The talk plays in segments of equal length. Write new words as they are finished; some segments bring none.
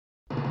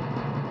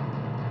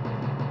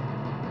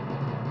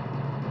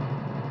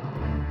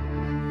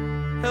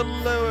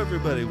Hello,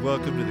 everybody.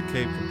 Welcome to the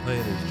Cape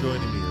Complainers.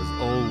 Joining me, as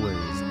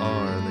always,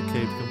 are the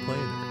Cape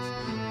Complainers.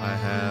 I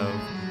have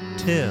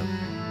Tim,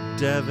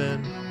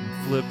 Devin,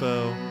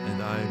 Flippo,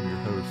 and I am your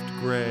host,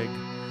 Greg.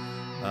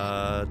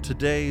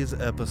 Today's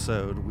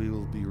episode, we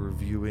will be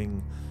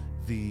reviewing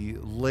the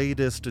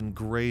latest and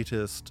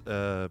greatest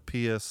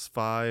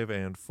PS5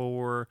 and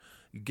 4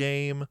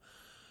 game,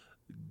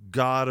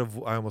 God of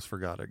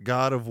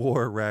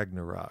War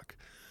Ragnarok.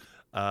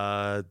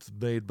 It's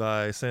made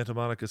by Santa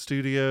Monica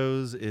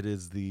Studios. It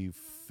is the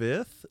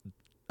fifth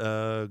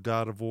God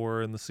of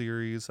War in the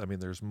series. I mean,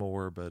 there's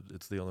more, but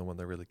it's the only one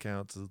that really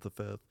counts as the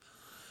fifth.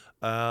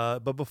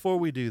 But before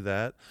we do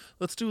that,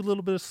 let's do a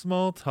little bit of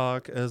small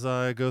talk as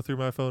I go through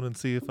my phone and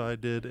see if I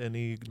did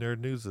any nerd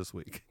news this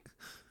week.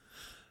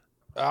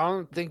 I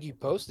don't think you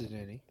posted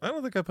any. I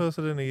don't think I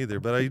posted any either,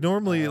 but I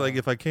normally,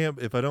 if I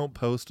don't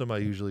post them, I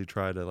usually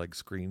try to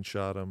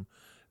screenshot them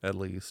at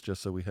least,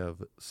 just so we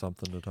have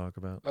something to talk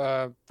about.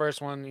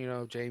 First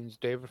one, James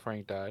David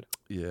Frank died.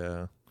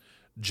 Yeah.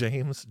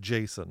 Jason. It's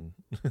Jason.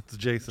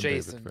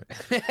 David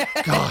Frank.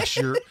 Jason. Gosh,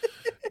 you're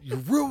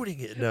ruining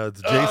it. No, it's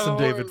Jason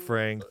David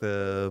Frank,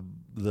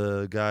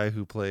 the guy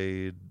who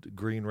played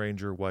Green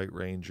Ranger, White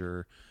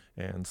Ranger,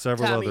 and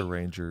several other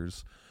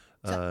Rangers.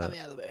 Tommy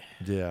out of the way.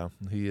 Yeah,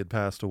 he had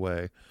passed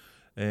away.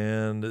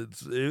 And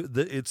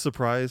it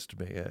surprised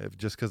me,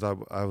 just because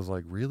I was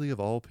like, really, of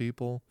all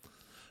people?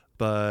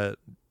 But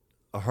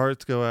our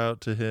hearts go out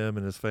to him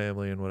and his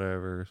family and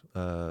whatever.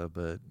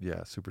 But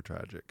yeah, super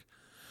tragic.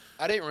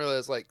 I didn't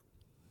realize,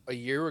 a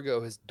year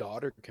ago, his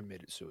daughter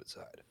committed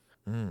suicide.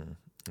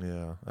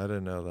 Yeah, I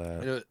didn't know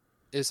that.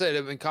 It said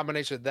in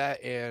combination of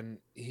that and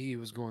he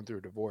was going through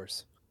a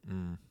divorce.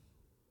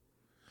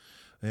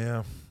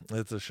 Yeah,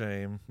 it's a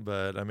shame.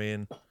 But, I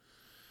mean,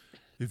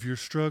 if you're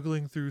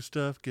struggling through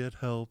stuff, get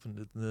help.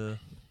 And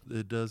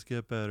it does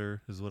get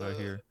better, is what I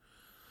hear.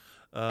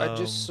 I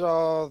just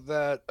saw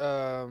that.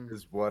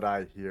 Is what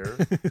I hear.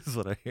 Is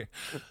what I hear.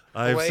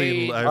 I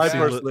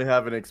personally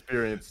haven't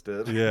experienced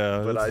it.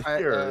 Yeah, but I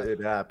hear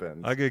it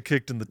happens. I get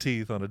kicked in the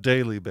teeth on a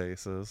daily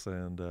basis,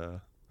 and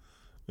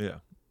yeah.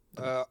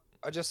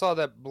 I just saw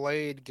that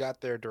Blade got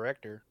their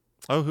director.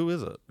 Oh, who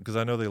is it? Because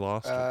I know they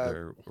lost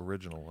their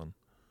original one.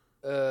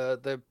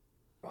 The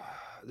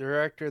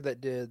director that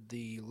did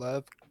the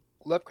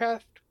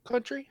Lovecraft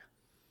Country.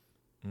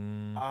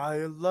 I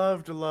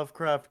loved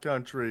Lovecraft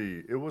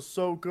Country. It was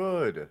so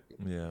good.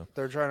 Yeah.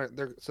 They're going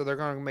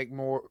to make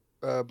more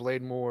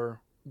Blade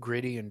more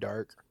gritty and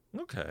dark.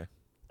 Okay.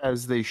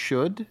 As they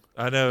should.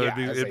 I know.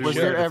 Yeah, it'd be Was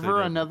weird there if ever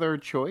they another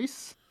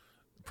choice?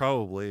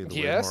 Probably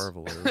the way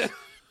Marvel is.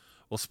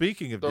 Well,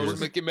 speaking of those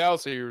Mickey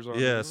Mouse ears on.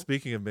 Yeah,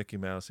 speaking of Mickey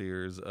Mouse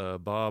ears,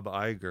 Bob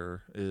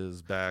Iger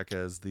is back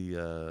as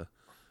the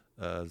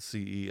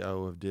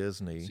CEO of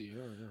Disney.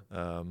 CEO,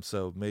 yeah.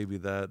 So maybe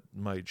that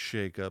might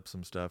shake up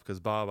some stuff, because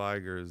Bob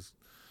Iger is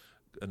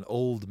an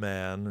old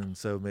man, and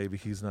so maybe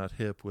he's not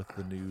hip with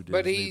the new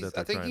Disney. But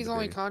I think he's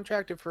only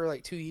contracted for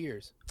 2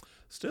 years.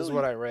 Still, is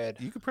what I read.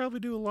 You could probably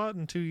do a lot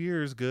in 2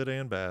 years, good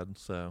and bad.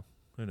 So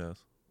who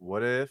knows?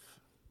 What if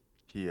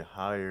he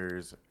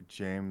hires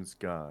James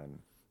Gunn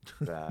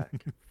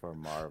back for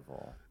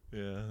Marvel?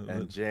 Yeah.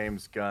 And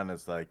James Gunn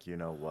is like, you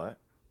know what?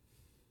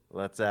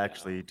 Let's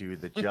actually do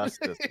the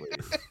Justice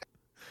League.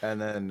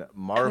 And then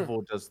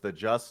Marvel does the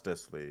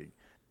Justice League.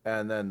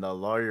 And then the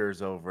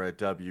lawyers over at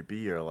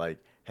WB are like,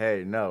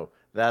 hey, no,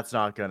 that's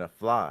not going to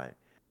fly.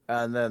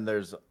 And then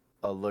there's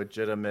a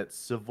legitimate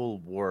civil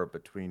war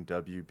between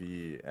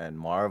WB and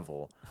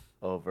Marvel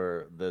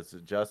over this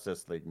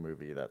Justice League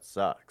movie that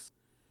sucks.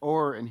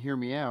 Or, and hear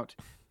me out,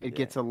 it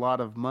gets a lot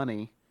of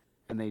money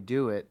and they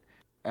do it.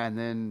 And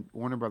then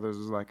Warner Brothers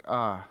is like,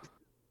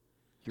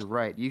 you're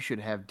right. You should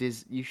have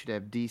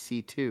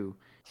DC too,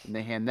 and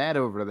they hand that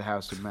over to the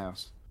House of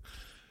Mouse.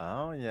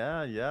 Oh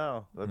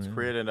yeah. Let's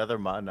create another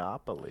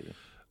monopoly.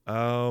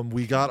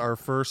 We got our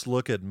first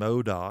look at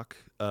MODOK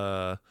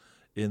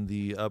in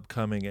the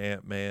upcoming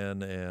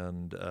Ant-Man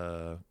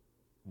and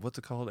what's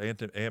it called?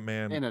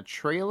 Ant-Man. In a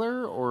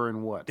trailer or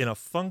in what? In a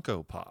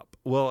Funko Pop.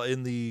 Well,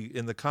 in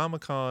the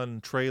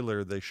Comic-Con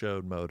trailer they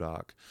showed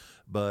MODOK,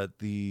 but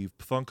the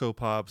Funko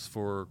Pops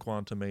for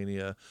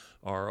Quantumania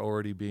are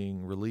already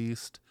being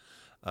released,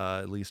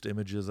 at least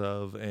images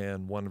of,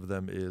 and one of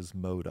them is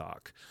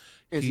MODOK.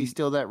 Is he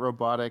still that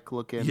robotic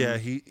looking? Yeah,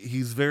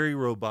 he's very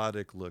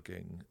robotic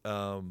looking.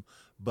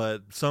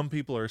 But some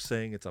people are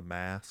saying it's a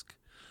mask,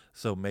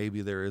 so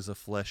maybe there is a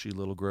fleshy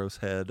little gross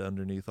head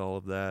underneath all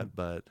of that.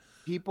 But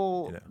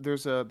people,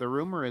 the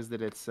rumor is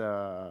that it's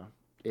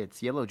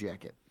Yellow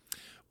Jacket,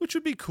 which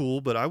would be cool.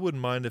 But I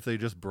wouldn't mind if they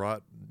just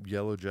brought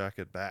Yellow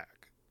Jacket back.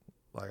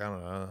 I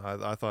don't know.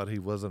 I thought he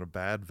wasn't a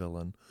bad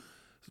villain,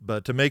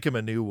 but to make him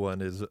a new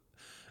one is,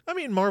 I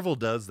mean, Marvel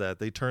does that.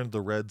 They turned the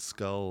Red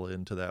Skull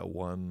into that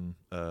one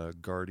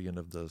Guardian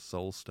of the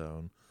Soul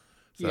Stone.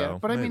 So, yeah,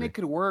 but maybe. I mean, it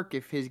could work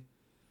if his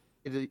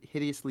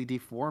hideously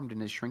deformed in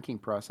his shrinking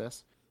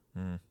process.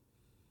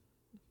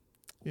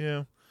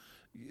 Yeah,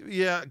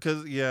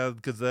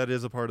 because that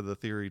is a part of the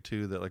theory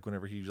too. That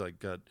whenever he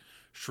got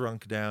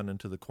shrunk down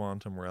into the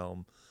quantum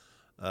realm,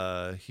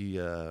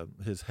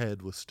 his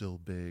head was still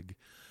big.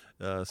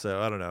 So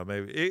I don't know.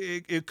 Maybe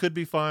it could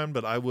be fine,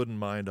 but I wouldn't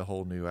mind a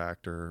whole new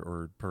actor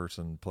or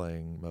person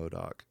playing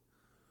MODOK.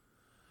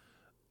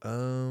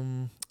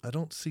 I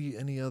don't see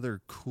any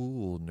other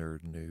cool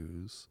nerd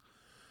news.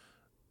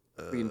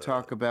 We can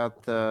talk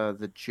about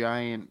the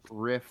giant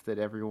rift that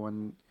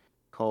everyone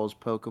calls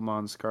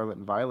Pokemon Scarlet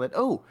and Violet.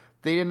 Oh,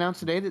 they announced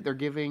today that they're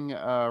giving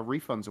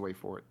refunds away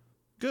for it.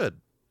 Good.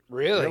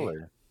 Really?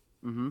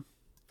 Mm-hmm.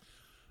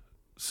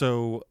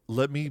 So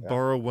let me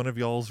borrow one of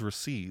y'all's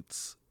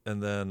receipts,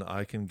 and then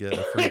I can get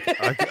a free.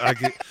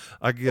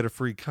 I can get a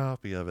free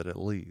copy of it at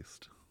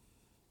least.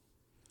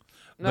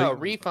 No,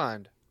 But-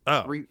 refund.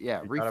 Oh, You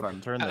gotta Refund.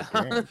 return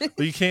the game.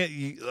 but you can't.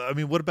 I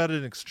mean, what about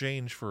in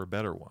exchange for a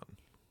better one?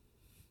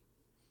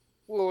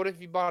 Well, what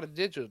if you bought it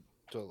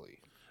digitally?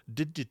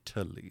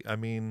 Digitally. I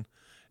mean,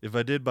 if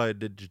I did buy it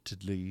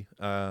digitally,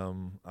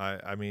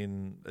 I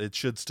mean, it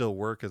should still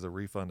work as a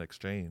refund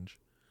exchange.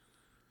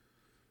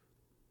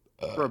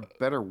 For a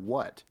better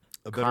what?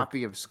 A better,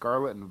 Copy of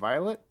Scarlet and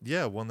Violet?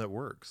 yeah, one that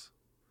works.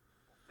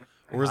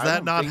 Or is I that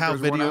don't not think how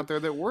there's one video? out there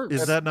that works.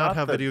 Is It's that not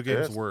how the video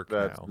games disc work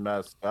that's now?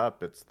 messed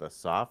up. It's the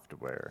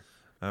software.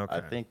 Okay.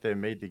 I think they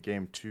made the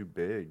game too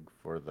big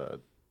for the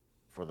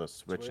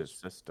Switch's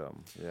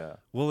system. Yeah.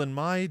 Well, in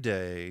my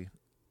day,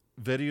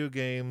 video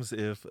games,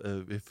 if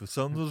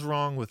something was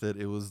wrong with it,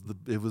 it was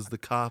the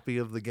copy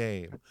of the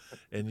game,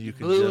 and you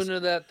could Blew just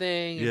into that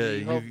thing and Yeah, you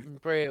you- hope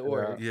and pray it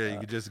works. you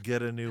could just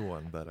get a new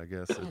one. But I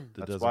guess it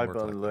That's doesn't why work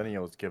like that.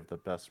 millennials give the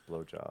best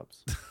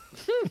blowjobs.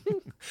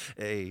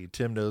 Hey,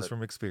 Tim knows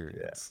from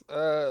experience.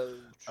 Oh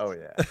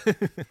yeah.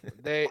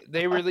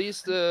 They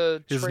released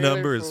a His trailer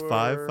number is for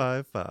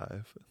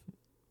 555.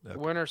 Okay.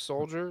 Winter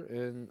Soldier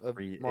in of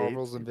Free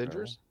Marvel's AIDS,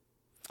 Avengers.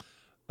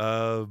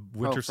 Winter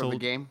for the Soldier.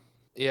 game?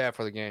 Yeah,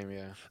 for the game.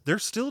 Yeah, They're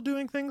still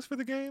doing things for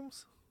the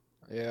games.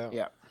 yeah.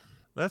 Yeah.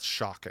 That's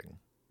shocking,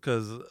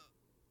 because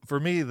for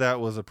me that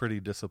was a pretty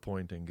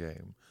disappointing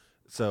game.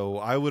 So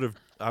I would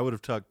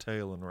have tucked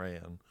tail and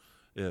ran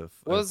if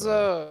Was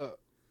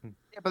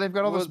Yeah, but they've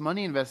got all this Well-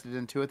 money invested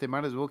into it. They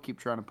might as well keep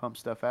trying to pump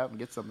stuff out and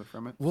get something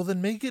from it. well,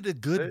 then make it a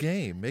good They-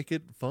 game. Make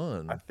it I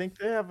fun. think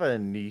they have a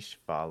niche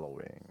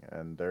following,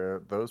 and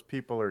those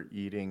people are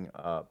eating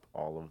up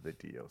all of the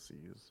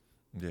DLCs.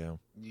 Yeah.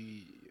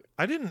 yeah.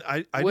 I didn't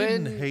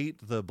When-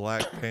 hate the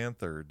Black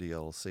Panther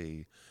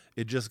DLC.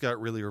 It just got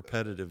really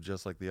repetitive,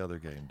 just like the other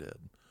game did.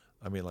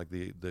 I mean, like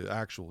the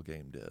actual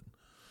game did.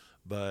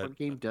 But What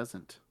game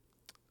doesn't?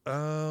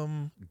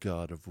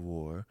 God of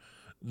War.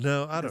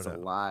 No, I don't That's a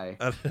know. lie.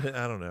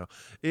 I don't know.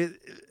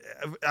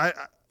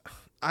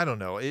 I don't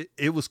know.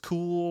 It was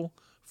cool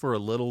for a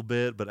little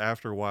bit, but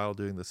after a while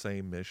doing the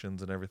same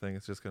missions and everything,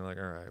 it's just kind of like,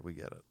 all right, we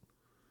get it.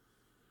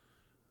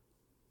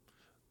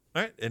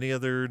 All right. Any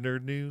other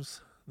nerd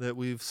news that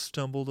we've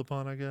stumbled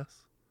upon, I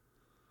guess?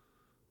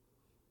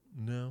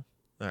 No?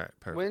 All right.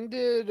 Perfect. When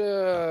did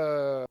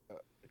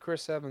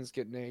Chris Evans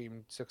get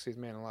named 60th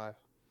Man Alive?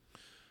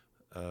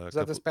 Was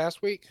that this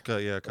past week? Yeah,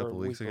 a Or couple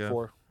weeks week ago.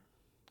 before?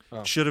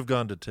 Oh. Should have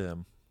gone to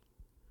Tim.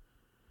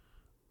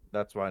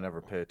 That's why I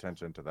never pay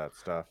attention to that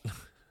stuff.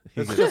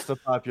 He It's gets- just a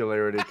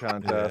popularity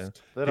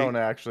contest. They He- don't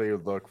actually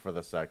look for the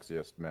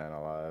sexiest man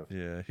alive.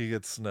 yeah, he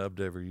gets snubbed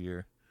every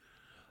year.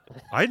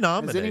 I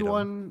nominate him,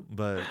 anyone-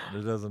 but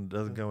it doesn't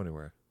go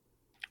anywhere.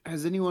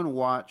 Has anyone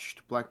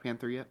watched Black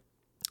Panther yet?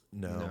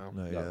 No, No. not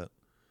No. yet.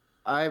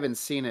 I haven't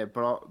seen it,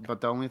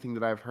 but the only thing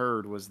that I've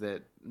heard was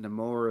that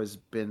Namor has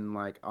been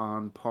like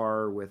on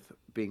par with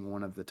being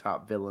one of the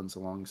top villains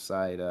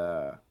alongside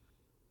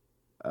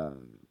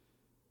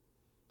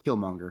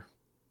Killmonger.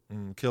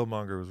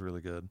 Killmonger was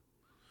really good.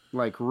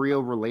 Like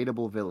real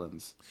relatable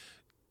villains.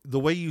 The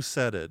way you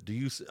said it,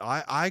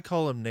 I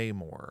call him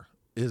Namor.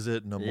 Is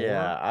it Namor?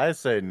 Yeah, I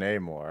say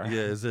Namor. Yeah,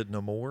 is it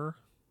Namor?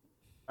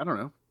 I don't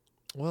know.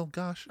 Well,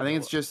 gosh. I think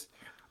it's just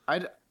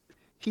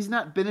he's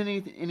not been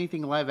in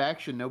anything live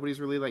action. Nobody's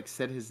really like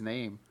said his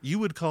name. You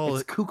would call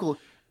It's it. Kukul.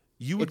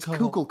 You would It's call.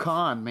 Kukul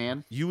Khan,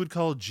 man. You would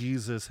call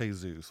Jesus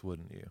Jesus,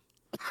 wouldn't you?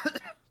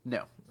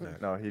 No.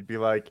 No, he'd be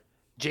like,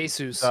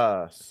 Jesus.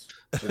 us.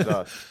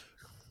 Jesus.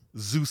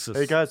 Zeus.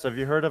 Hey guys, have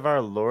you heard of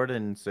our Lord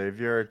and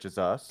Savior,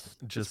 Jesus?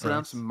 It's Just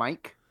pronounced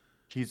Mike.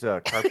 He's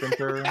a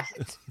carpenter.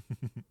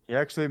 He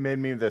actually made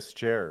me this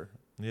chair.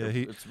 yeah.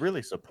 It's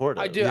really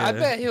supportive. I do. I Yeah.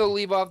 bet he'll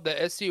leave off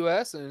the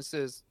SUS and it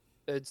says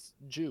it's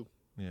Jew.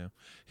 Yeah.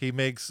 He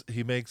makes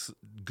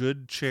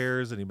good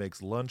chairs and he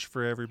makes lunch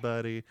for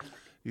everybody.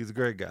 He's a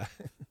great guy.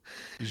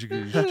 you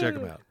should check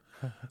him out.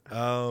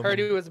 Heard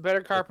he was a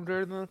better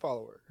carpenter than the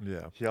follower.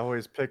 Yeah. He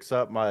always picks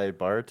up my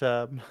bar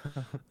tab.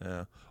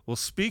 Yeah. Well,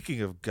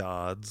 speaking of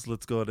gods,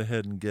 let's go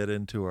ahead and get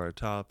into our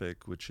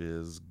topic, which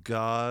is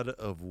God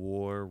of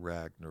War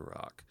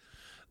Ragnarok.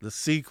 The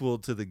sequel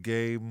to the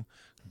game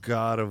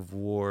God of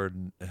War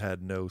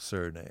had no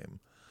surname.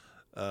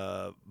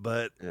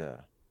 But Yeah.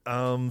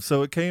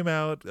 so it came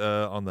out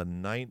on the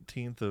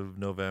 19th of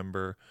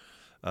November.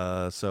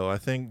 So I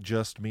think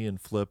just me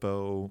and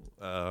Flippo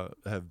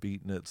have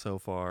beaten it so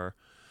far.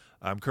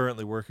 I'm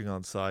currently working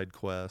on side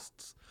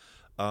quests.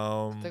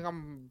 I think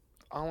I'm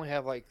I only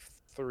have like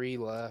 3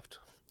 left.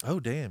 Oh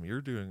damn,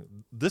 you're doing.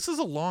 This is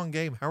a long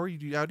game. How do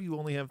you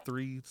only have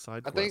 3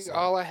 side I quests? think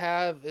all I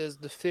have is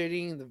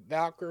defeating the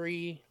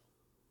Valkyrie,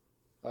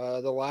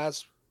 the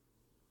last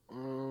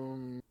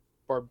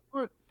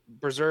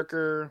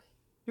Berserker.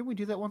 Didn't we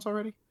do that once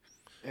already?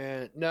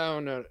 And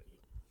no.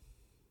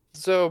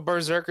 So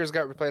Berserkers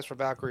got replaced for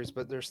Valkyries,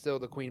 but there's still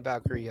the Queen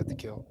Valkyrie you have to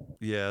kill.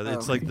 Yeah,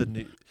 it's like the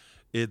new.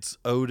 It's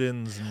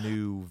Odin's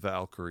new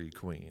Valkyrie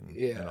queen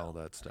and all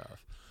that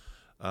stuff.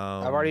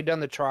 I've already done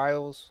the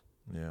trials.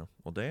 Yeah.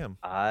 Well, damn.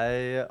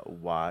 I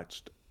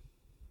watched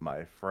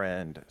my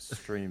friend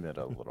stream it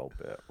a little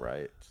bit,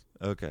 right?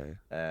 Okay.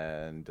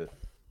 And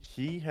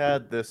he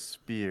had this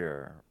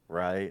spear,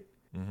 right?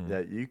 Mhm.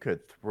 That you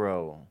could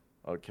throw.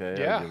 Okay.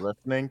 Yeah. Are you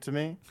listening to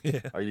me?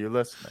 Yeah, Are you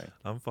listening?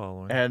 I'm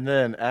following. And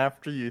then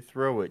after you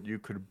throw it, you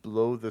could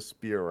blow the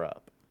spear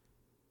up.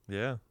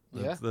 Yeah.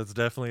 Yeah. That's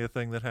definitely a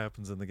thing that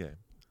happens in the game.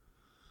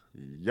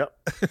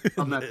 Yep.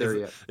 I'm not there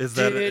yet. Is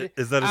that Dude,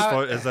 is that as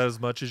far is that as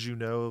much as you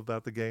know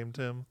about the game,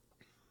 Tim?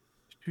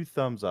 2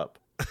 thumbs up.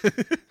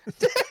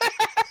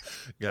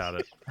 Got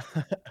it.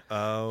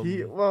 Are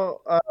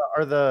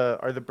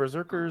the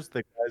berserkers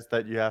the guys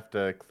that you have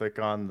to click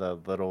on the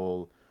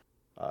little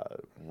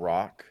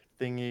rock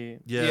thingy?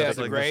 Yeah, Yeah, it's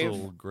the like grave. this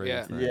little grave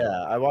Yeah. thing.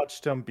 Yeah, I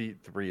watched him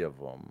beat 3 of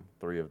them,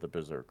 3 of the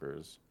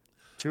berserkers.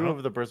 2 Oh.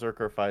 of the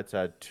berserker fights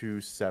had 2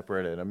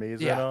 separate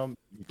enemies in Yeah. them.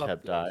 He Fuck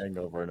kept those. dying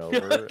over and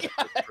over.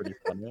 It's pretty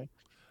funny.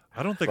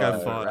 I don't think I've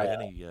But, fought right.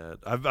 any yet.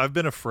 I've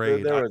been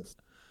afraid. There was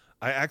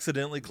I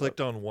accidentally clicked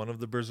on one of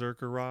the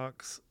berserker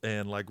rocks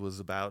and like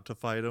was about to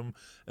fight him,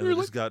 and it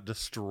just got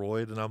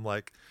destroyed. And I'm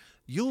like,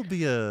 you'll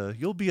be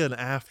an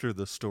after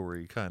the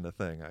story kind of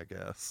thing, I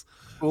guess.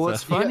 Well,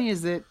 what's So- funny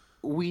is that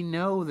we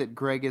know that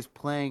Greg is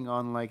playing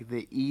on like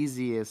the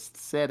easiest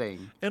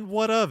setting, And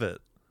what of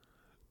it?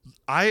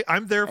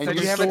 I'm there for And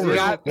the you haven't story.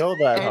 got- go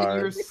that and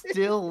hard. you're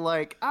still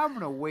like, I'm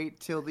gonna wait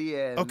till the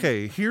end.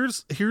 Okay,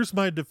 here's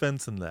my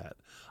defense in that.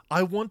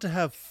 I want to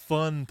have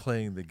fun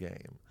playing the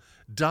game.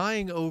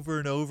 Dying over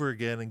and over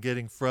again and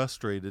getting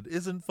frustrated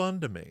isn't fun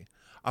to me.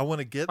 I want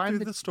to get Find through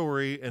the- the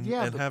story and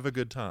Yeah, but- have a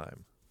good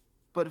time.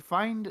 But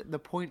find the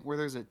point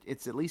where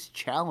it's at least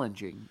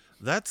challenging,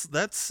 That's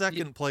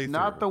second playthrough.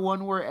 not the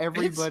one where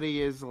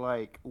everybody is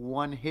like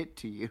one hit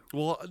to you.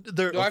 Well,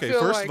 they're No, I okay.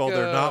 feel First of all, like,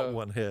 they're not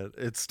one hit.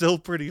 It's still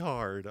pretty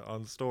hard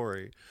on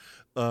story,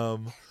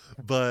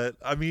 but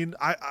I mean,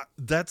 I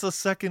that's a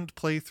second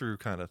playthrough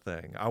kind of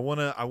thing. I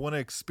wanna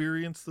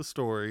experience the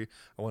story.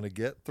 I want to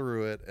get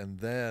through it, and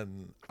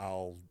then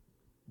I'll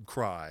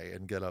cry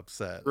and get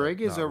upset. at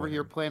Greg is not over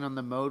here winning. playing on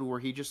the mode where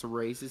he just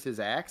raises his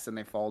axe and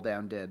they fall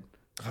down dead.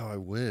 Oh, I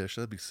wish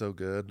that'd be so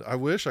good. I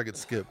wish I could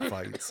skip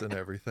fights and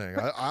everything.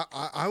 I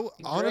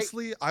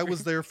honestly, I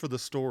was there for the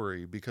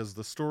story because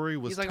the story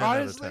was He's like, 10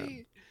 out of 10.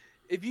 honestly,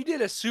 if you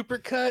did a super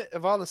cut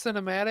of all the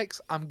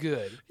cinematics, I'm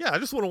good. Yeah, I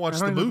just want to watch I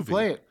the don't even movie.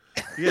 play it.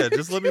 Yeah,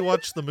 just let me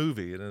watch the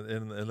movie,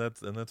 and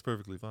that's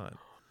perfectly fine.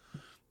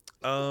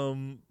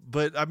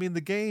 But I mean,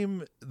 the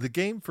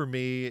game for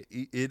me,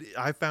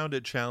 I found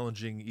it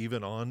challenging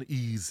even on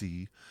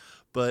easy,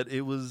 but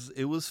it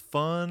was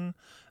fun.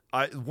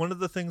 One of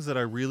the things that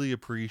I really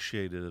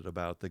appreciated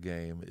about the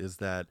game is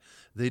that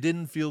they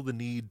didn't feel the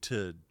need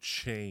to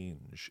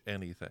change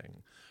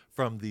anything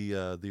from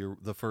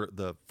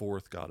the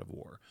fourth God of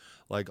War.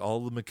 Like all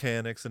the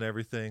mechanics and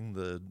everything,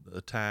 the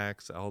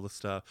attacks, all the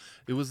stuff,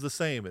 it was the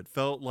same. It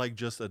felt like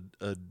just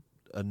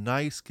a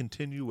nice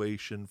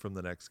continuation from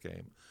the next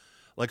game.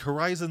 Like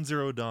Horizon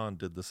Zero Dawn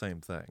did the same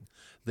thing.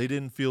 They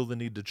didn't feel the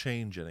need to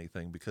change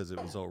anything because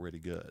it was already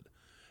good.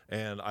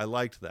 And I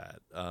liked that.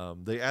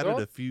 They added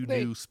a few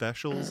new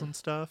specials and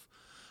stuff,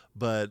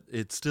 but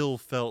it still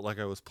felt like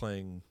I was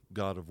playing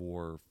God of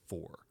War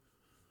 4.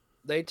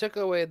 They took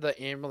away the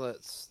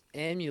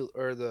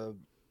or the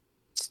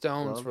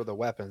stones Glove? for the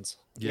weapons.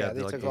 Yeah,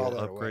 they like took the all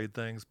that upgrade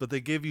things, but they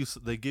give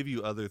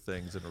you other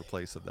things in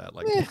replace of that.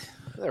 Like away.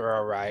 They're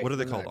all right. what are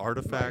they They're called? not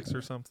Artifacts great.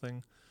 or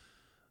something?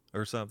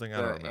 Or something? I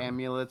The don't remember.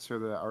 amulets or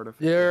the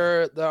artifacts.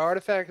 The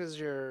artifact is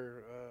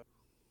your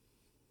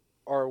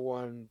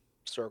R1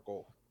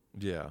 circle.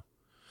 Yeah.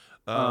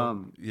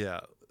 Um,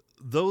 Yeah.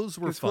 Those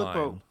were 'cause Flippo-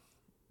 fine.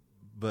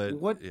 But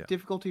What yeah.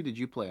 difficulty did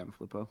you play on,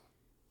 Flippo?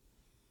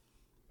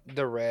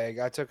 The reg.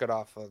 I took it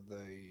off of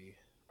the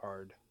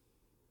hard.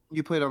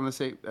 You played on the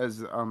same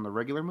as on the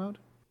regular mode?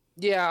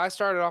 Yeah, I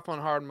started off on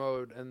hard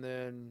mode, and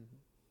then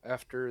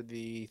after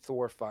the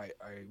Thor fight,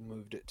 I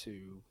moved it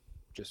to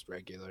just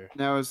regular.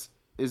 Now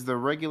is the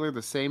regular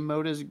the same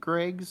mode as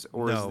Greg's,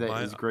 or No,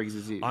 is Greg's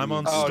easy? I'm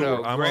on Oh Story- no,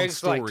 I'm on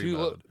Greg's like story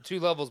mode. two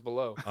levels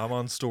below. I'm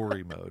on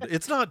story mode.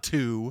 It's not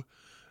 2.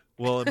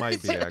 Well, it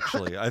might be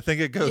actually. I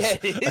think it goes. Yeah,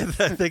 it is.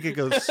 I think it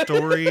goes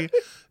story.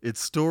 It's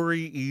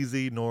story,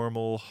 easy,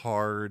 normal,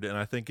 hard, and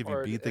I think if you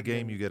Hard, beat the and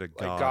game, then, you get a like,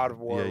 god. God of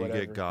War Yeah, or you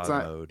whatever. get God It's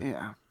not- mode.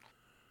 Yeah,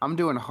 I'm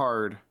doing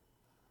hard,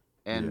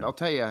 and Yeah. I'll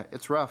tell you,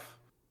 it's rough.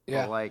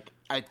 Yeah. But, like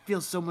it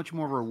feels so much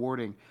more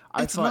rewarding.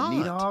 I It's fought not.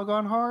 Nidhogg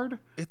on hard,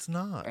 It's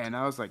not. and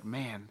I was like,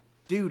 man,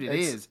 dude, it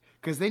It's- is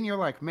because then you're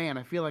like, man,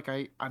 I feel like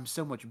I'm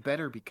so much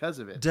better because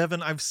of it.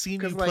 Devin, I've seen you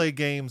 'Cause, play like-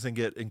 games and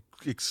get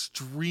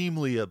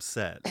extremely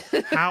upset.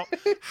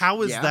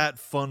 How is Yeah. that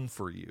fun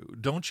for you?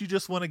 Don't you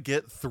just want to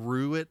get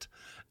through it?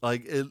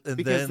 Like, and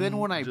Because then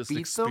when I just beat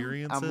them,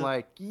 experience I'm it?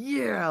 like,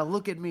 yeah,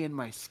 look at me and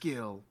my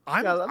skill.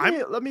 Yeah,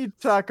 let me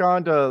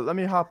let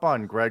me hop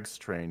on Greg's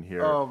train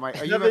here. Oh my!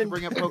 Are you about to Devin,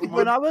 bring up when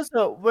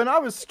Pokemon? when I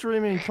was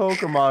streaming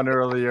Pokemon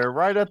earlier,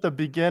 right at the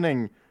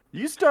beginning,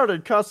 you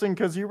started cussing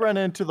because you ran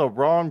into the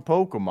wrong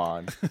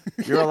Pokemon.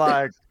 You're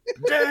like,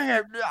 dang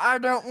it, I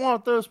don't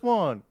want this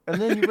one.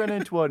 And then you ran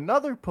into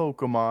another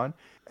Pokemon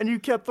and you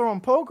kept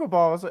throwing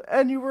Pokeballs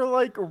and you were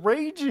like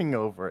raging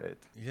over it.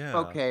 yeah.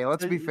 Okay,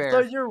 let's be So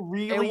fair. you're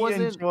really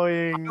wasn't-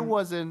 enjoying.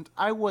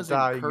 I wasn't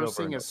dying over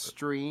cursing and a over.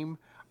 stream.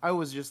 I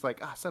was just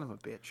like, son of a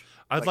bitch.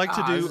 I'd like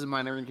to do. This is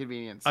minor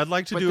inconvenience. I'd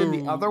like to but do. then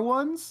the other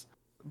ones.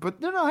 But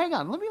no, hang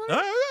on. Let me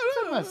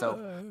defend myself.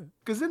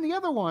 Because then the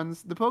other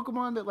ones, the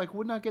Pokemon that like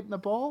would not get in the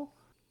ball,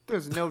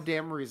 there's no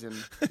damn reason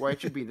why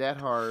it should be that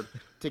hard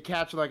to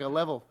catch like a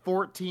level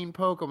 14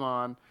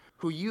 Pokemon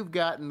who you've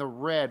got in the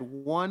red,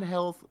 1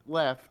 health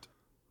left,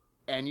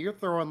 and you're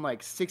throwing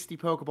like 60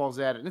 Pokeballs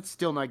at it, and it's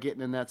still not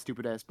getting in that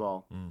stupid ass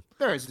ball.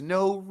 There is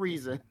no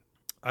reason.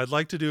 I'd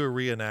like to do a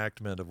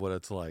reenactment of what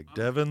it's like.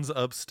 Devin's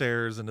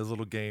upstairs in his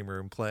little game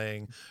room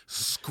playing,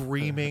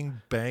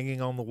 screaming,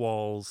 banging on the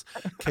walls.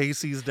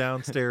 Casey's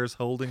downstairs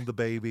holding the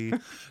baby,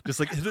 just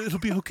like it'll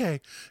be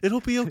okay.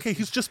 It'll be okay.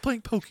 He's just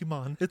playing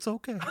Pokemon. It's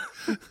okay.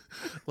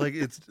 Like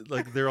it's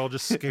like they're all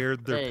just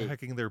scared. They're Hey.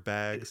 packing their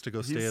bags to go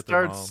He stay at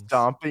their starts mom's.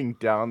 stomping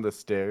down the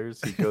stairs.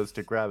 He goes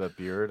to grab a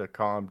beer to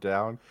calm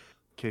down.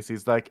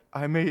 Casey's like,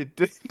 I made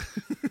it.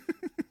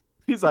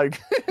 He's like,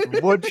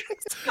 what?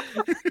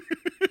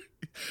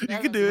 You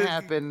That can do hasn't it.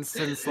 happened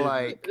since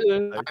like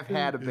I've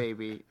had a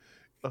baby.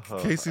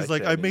 Casey's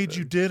like, I can't made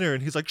you even." dinner,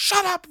 and he's like,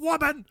 shut up,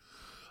 woman.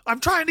 I'm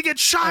trying to get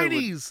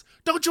shinies.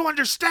 Don't you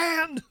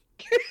understand?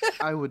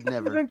 I would I've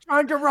never. been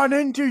trying to run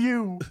into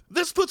you.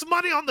 This puts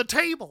money on the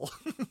table.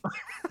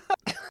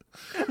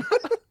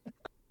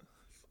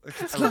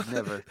 I would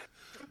never.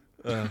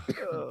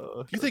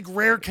 You think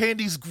rare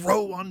candies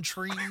grow on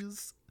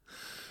trees?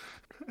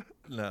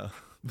 No.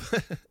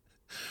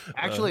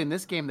 Actually, in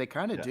this game, they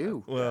kind of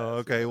do. Well,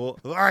 okay. Well,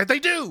 all right. They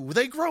do.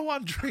 They grow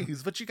on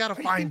trees, but you got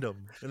to find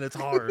them, and it's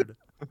hard.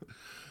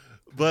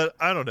 But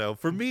I don't know.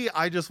 For me,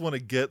 I just want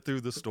to get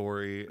through the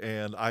story,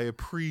 and I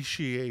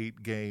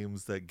appreciate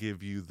games that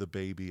give you the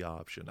baby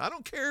option. I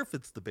don't care if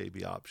it's the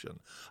baby option.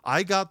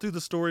 I got through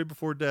the story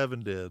before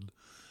Devin did,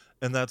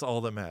 and that's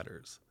all that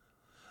matters.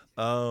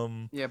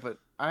 Yeah, but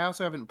I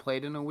also haven't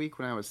played in a week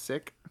when I was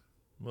sick.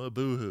 Well,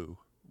 boo-hoo.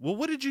 Well,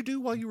 what did you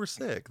do while you were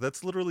sick?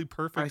 That's literally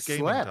perfect I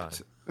gaming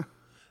slept. time.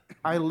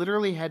 I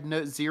literally had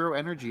zero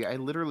energy. I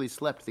literally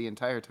slept the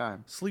entire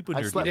time. Sleep when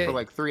I you're slept dead. for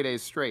like 3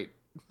 days straight.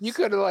 You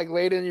could have like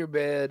laid in your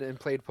bed and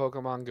played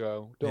Pokemon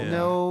Go. Don't Yeah.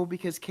 No,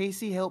 because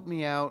Casey helped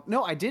me out.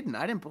 No, I didn't.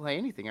 I didn't play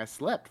anything. I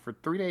slept for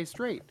 3 days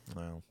straight.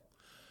 Well,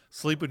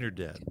 sleep when you're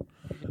dead.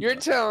 You're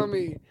telling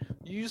me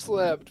you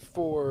slept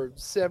for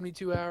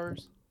 72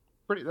 hours?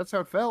 That's how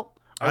it felt.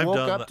 I woke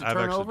up to I've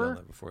turn actually over, done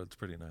that before. It's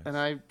pretty nice. and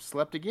I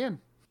slept again.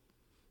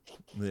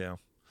 Yeah.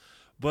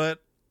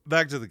 But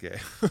back to the game.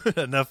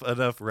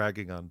 enough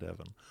ragging on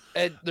Devin.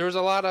 There was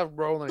a lot of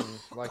rolling,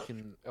 like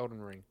in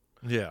Elden Ring.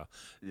 Yeah.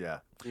 Yeah.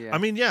 Yeah. I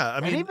mean,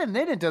 and even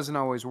then, it doesn't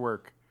always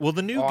work. well,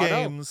 the new Oh, I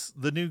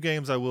know.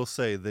 games, I will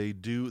say,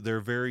 they're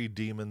very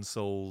Demon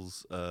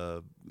Souls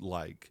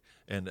like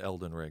and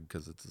Elden Ring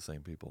because it's the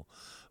same people.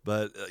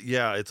 But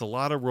yeah, it's a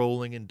lot of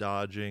rolling and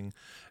dodging,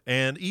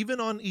 and even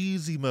on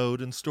easy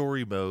mode and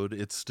story mode,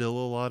 it's still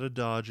a lot of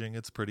dodging.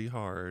 It's pretty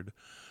hard.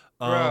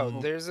 Bro,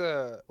 there's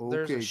a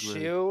okay, Greg.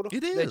 shield It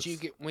that you is.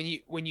 get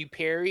when you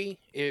parry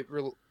it.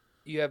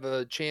 You have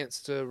a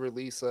chance to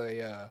release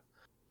a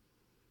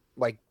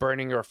like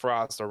burning or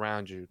frost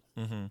around you.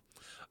 Mm-hmm.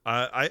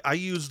 I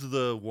used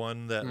the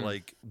one that Hmm.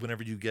 like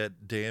whenever you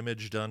get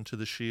damage done to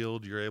the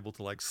shield, you're able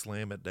to like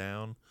slam it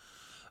down.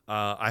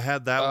 I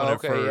had that Oh, one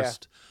okay, at yeah.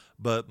 first,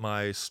 but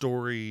my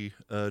story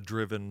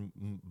driven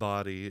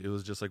body, it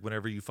was just like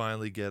whenever you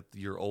finally get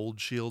your old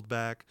shield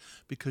back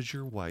because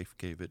your wife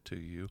gave it to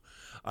you,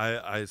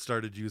 I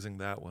started using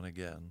that one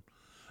again.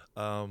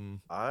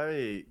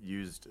 I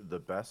used the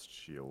best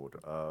shield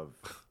of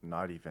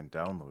not even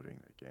downloading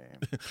the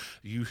game.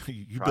 You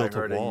Try built a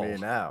hurting wall. me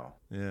now.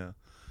 Yeah.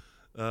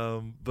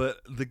 But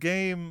the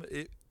game,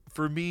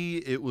 for me,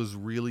 it was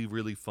really,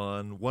 really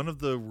fun. One of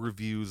the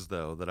reviews,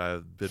 though, that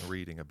I've been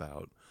reading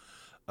about,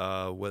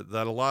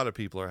 that a lot of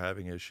people are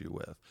having issue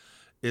with,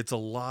 it's a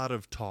lot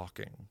of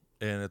talking,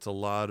 and it's a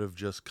lot of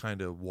just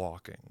kind of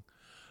walking.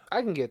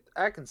 I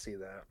can see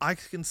that. I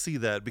can see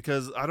that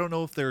because I don't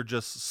know if they're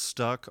just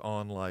stuck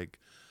on, like,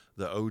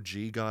 the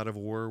OG God of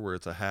War, where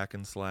it's a hack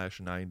and slash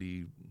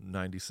 90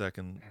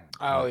 second.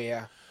 Oh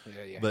yeah,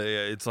 yeah. But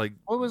yeah, it's like,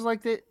 Well, it was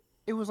like that.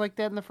 It was like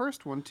that in the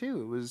first one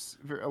too. It was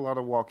a lot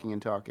of walking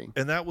and talking.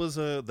 and that was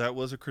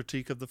a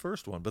critique of the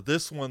first one, but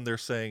this one they're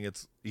saying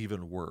it's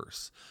even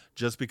worse,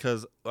 just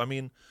because I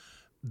mean,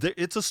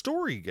 it's a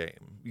story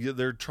game.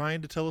 They're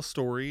trying to tell a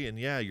story, and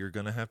yeah, you're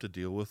gonna have to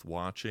deal with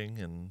watching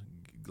and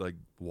like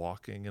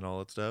walking and all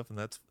that stuff, and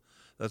that's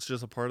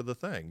just a part of the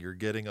thing. You're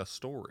getting a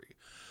story.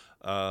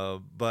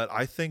 But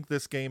I think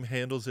this game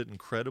handles it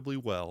incredibly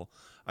well.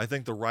 I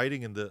think the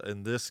writing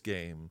in this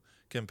game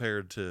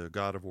compared to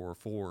God of War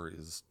 4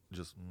 is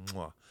just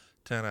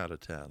 10 out of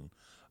 10.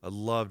 I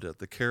loved it.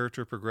 The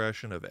character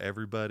progression of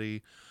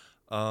everybody.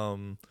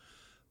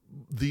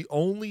 The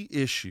only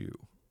issue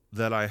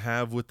that I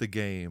have with the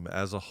game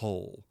as a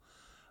whole,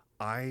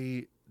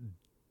 I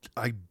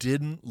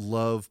didn't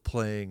love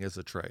playing as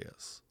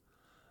Atreus.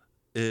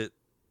 It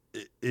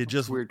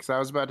just weird because I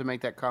was about to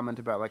make that comment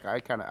about like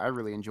I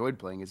really enjoyed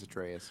playing as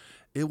Atreus.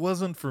 It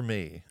wasn't for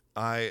me.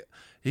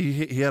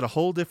 He had a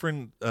whole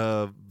different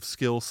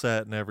skill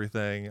set and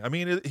everything. I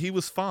mean, he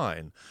was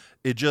fine.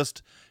 It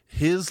just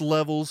his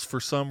levels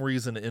for some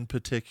reason in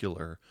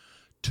particular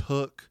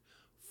took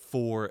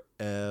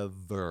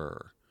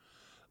forever.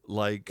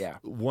 Like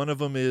one of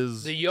them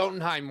is the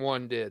Jotunheim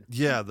one did.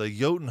 Yeah, the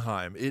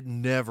Jotunheim. It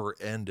never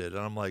ended,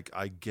 and I'm like,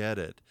 I get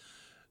it.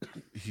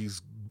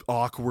 He's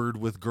awkward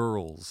with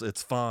girls.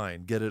 It's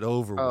fine. Get it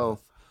over with.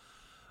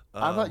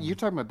 I thought you were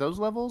talking about those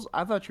levels.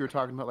 I thought you were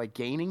talking about like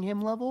gaining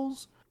him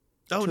levels.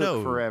 Oh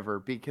no, forever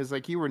because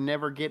like you were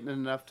never getting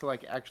enough to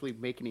like actually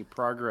make any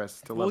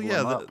progress to level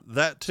him up.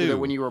 That too. So that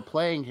when you were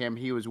playing him,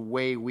 he was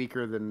way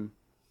weaker than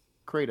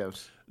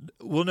Kratos.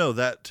 Well, no,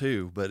 that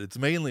too, but it's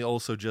mainly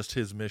also just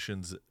his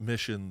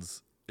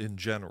missions in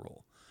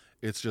general.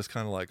 It's just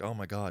kind of like, oh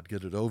my god,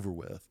 get it over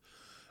with.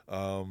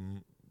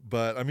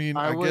 But I mean,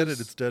 I get it.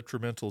 It's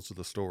detrimental to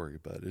the story,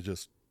 but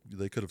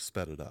they could have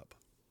sped it up.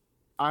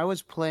 I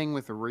was playing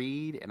with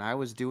Reed, and I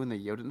was doing the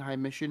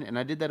Jotunheim mission, and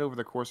I did that over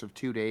the course of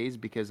 2 days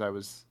because it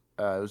was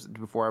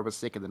before I was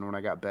sick, and then when I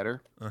got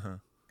better.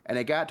 And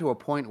it got to a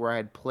point where I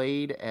had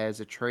played as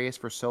Atreus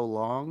for so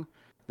long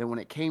that when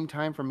it came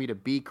time for me to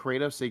be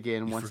Kratos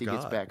again once he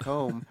gets back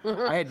home,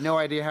 I had no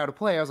idea how to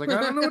play. I was like,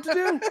 I don't know what to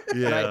do.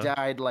 Yeah. And I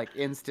died like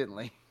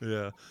instantly.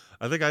 Yeah.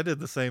 I think I did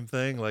the same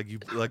thing.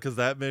 Because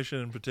that mission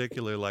in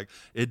particular, like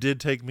it did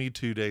take me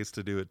 2 days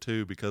to do it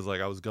too, because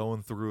like I was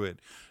going through it.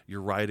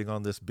 You're riding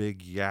on this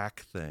big yak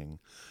thing,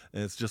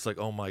 and it's just like,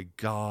 oh my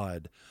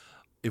God,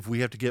 if we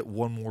have to get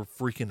one more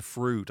freaking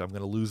fruit, I'm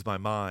going to lose my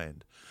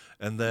mind.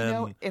 And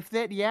then if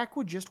that yak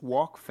would just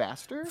walk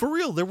faster, for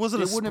real, there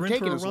wasn't a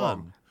sprint or a run.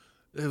 Long.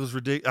 It was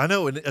ridiculous. I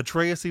know, and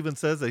Atreus even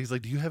says that. He's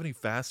like, do you have any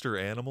faster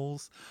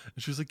animals?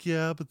 And she's like,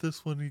 yeah, but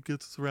this one, he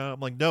gets us around. I'm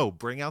like, no,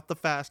 bring out the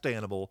fast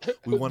animal.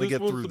 We want to get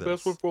through this. This one's the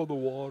best one for the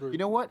water. You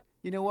know what,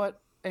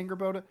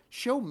 Angerboda?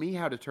 Show me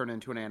how to turn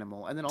into an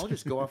animal, and then I'll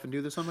just go off and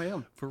do this on my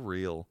own. For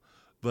real.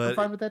 But I'm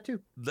fine with that, too.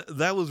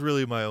 That was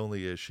really my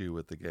only issue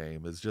with the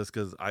game, is just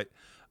because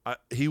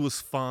he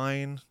was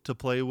fine to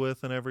play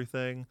with and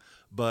everything,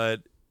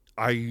 but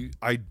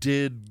I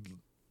did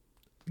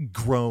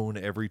groan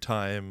every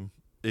time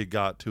it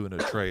got to an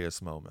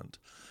Atreus moment.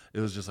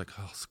 It was just like,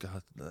 oh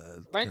Scott.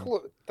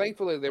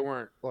 Thankfully, they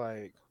weren't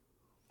like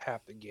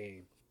half the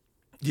game.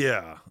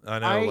 Yeah, I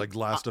know. Like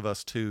Last of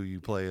Us 2,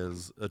 you play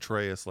as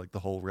Atreus like the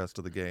whole rest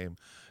of the game,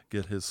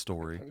 get his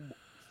story.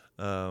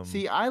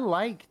 See, I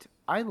liked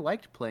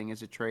playing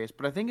as Atreus,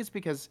 but I think it's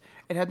because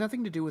it had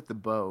nothing to do with the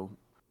bow.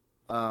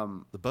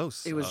 The bow.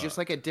 It was just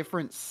like a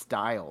different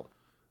style,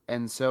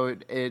 and so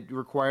it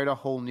required a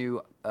whole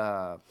new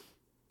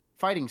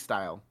fighting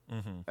style.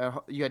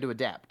 You had to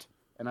adapt,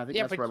 and I think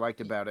that's what I liked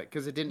about it,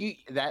 because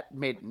that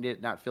made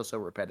it not feel so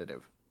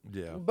repetitive.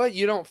 Yeah, but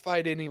you don't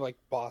fight any like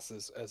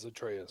bosses as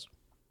Atreus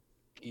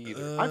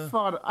either. I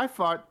fought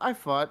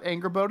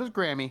Angerboda's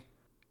Grammy.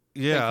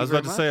 Yeah, I was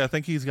about to say, I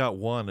think he's got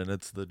one, and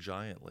it's the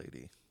giant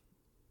lady.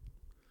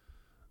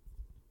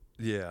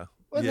 Yeah.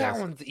 Well, that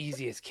one's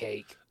easy as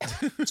cake.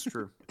 It's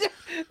true.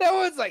 That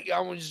one's like,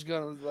 I'm just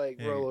gonna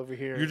roll over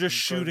here. You're just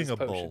shooting a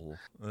bowl.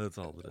 That's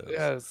all it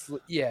is.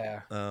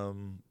 Yeah.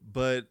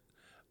 But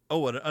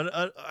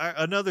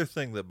another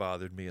thing that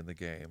bothered me in the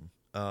game.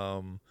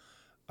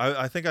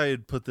 I think I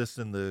had put this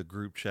in the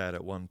group chat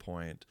at one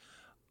point.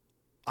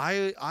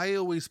 I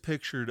always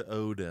pictured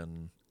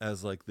Odin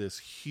as like this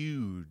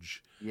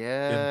huge,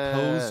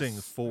 imposing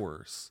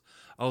force.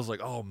 I was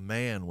like, oh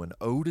man, when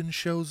Odin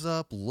shows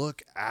up,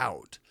 look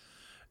out.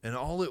 And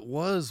all it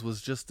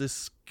was just this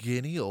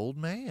skinny old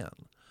man.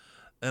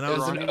 And I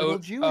was an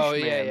old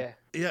Jewish man.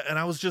 Yeah, and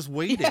I was just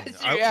waiting.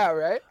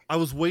 Right? I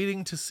was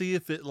waiting to see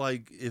if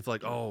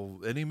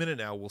any minute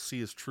now we'll see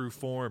his true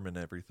form and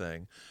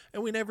everything.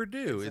 And we never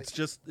do. It's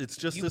just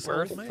this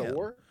old man.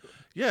 Thor?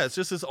 Yeah, it's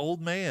just this old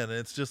man. And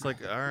it's just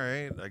like, all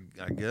right,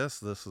 I guess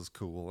this is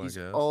cool, He's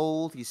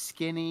old, he's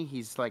skinny,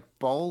 he's like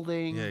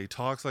balding. Yeah, he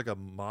talks like a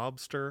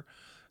mobster.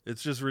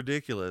 It's just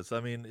ridiculous. I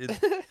mean,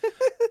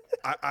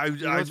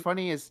 what's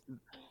funny is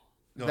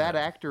that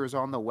actor is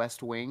on The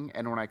West Wing,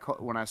 and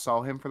when I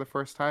saw him for the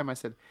first time, I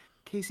said,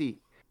 Casey,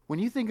 when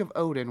you think of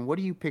Odin, what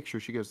do you picture?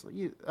 She goes,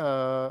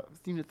 the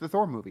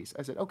Thor movies.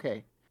 I said,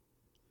 okay.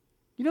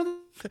 You know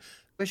the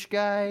Jewish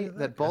guy,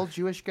 that bald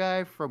Jewish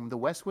guy from The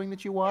West Wing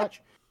that you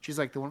watch? She's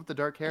like, the one with the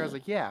dark hair? I was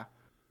like, yeah.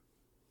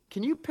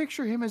 can you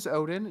picture him as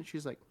Odin? And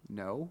she's like,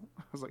 no.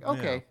 I was like, Yeah.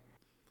 okay,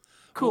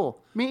 cool.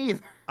 Me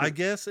either. I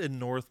guess in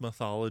Norse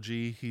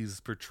mythology,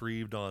 he's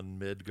portrayed on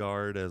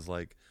Midgard as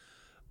like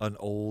an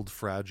old,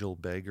 fragile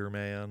beggar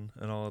man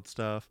and all that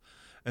stuff.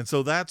 And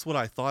so that's what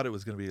I thought it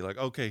was going to be like.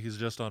 Okay, he's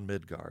just on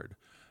Midgard.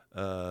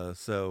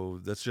 So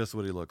that's just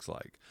what he looks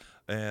like.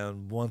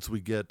 And once we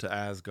get to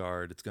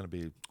Asgard, it's going to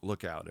be,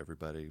 look out,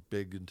 everybody.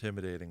 Big,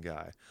 intimidating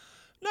guy.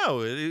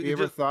 No, You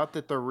ever thought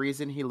that the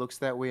reason he looks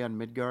that way on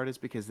Midgard is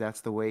because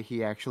that's the way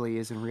he actually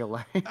is in real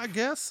life? I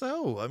guess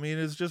so. I mean,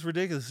 it's just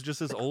ridiculous. It's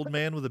just this old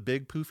man with a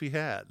big poofy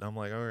hat. And I'm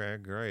like, all right,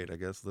 great. I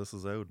guess this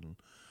is Odin.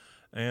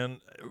 And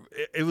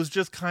it was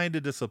just kind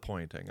of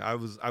disappointing. I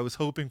was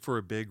hoping for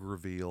a big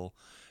reveal,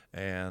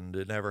 and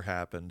it never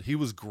happened. He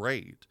was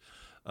great.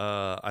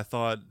 I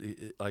thought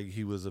like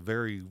he was a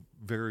very,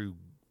 very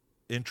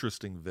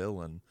interesting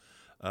villain.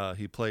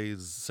 He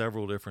plays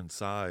several different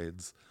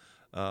sides.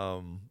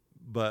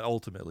 But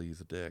ultimately he's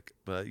a dick.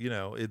 But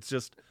it's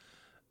just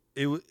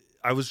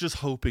I was just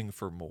hoping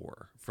for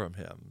more from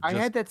him. I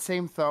had that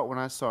same thought when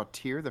I saw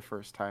Tyr the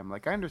first time.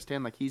 Like, I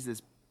understand, like, he's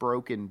this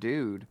broken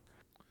dude,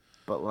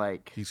 but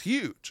like he's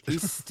huge.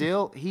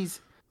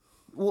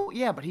 Well,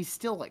 yeah, but he's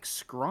still like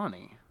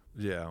scrawny.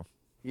 Yeah.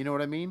 You know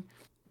what I mean?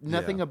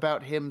 Nothing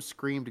about him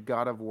screamed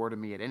God of War to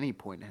me at any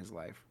point in his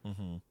life.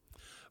 Mm-hmm.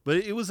 But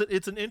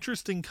it's an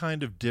interesting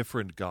kind of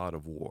different God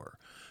of War.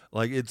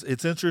 Like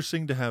it's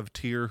interesting to have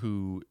Tyr,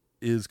 who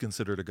is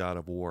considered a God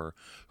of War,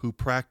 who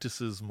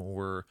practices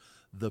more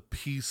the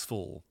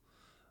peaceful,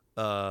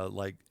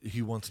 like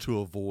he wants to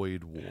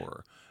avoid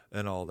war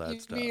and all that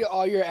stuff. You mean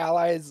all your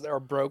allies are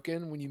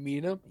broken when you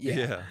meet them?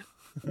 Yeah.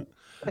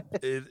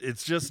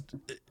 It's just,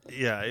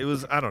 it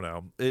was, I don't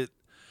know.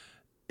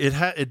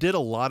 It did a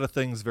lot of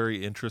things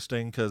very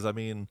interesting because, I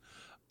mean,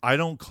 I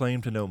don't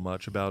claim to know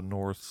much about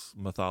Norse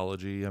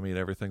mythology. I mean,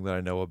 everything that I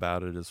know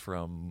about it is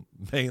from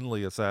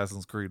mainly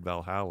Assassin's Creed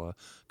Valhalla,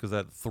 because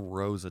that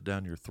throws it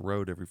down your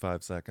throat every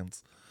 5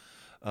 seconds.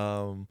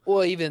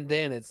 Well, even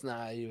then, it's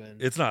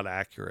not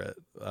accurate.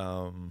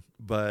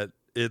 But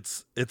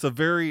it's a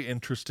very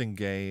interesting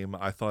game.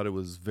 I thought it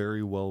was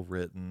very well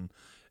written.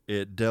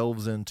 It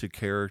delves into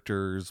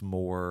characters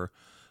more.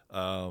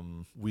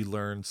 We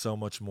learn so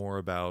much more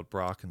about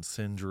Brock and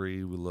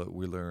Sindri. We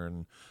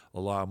learn a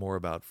lot more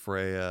about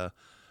Freya,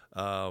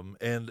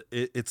 and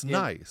it's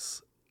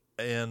nice.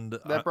 And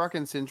that Brock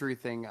and Sindri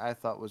thing I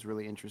thought was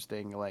really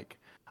interesting. Like,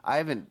 I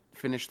haven't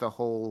finished the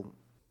whole,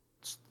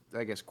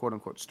 I guess, quote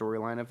unquote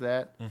storyline of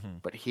that,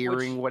 but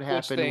hearing what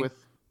happened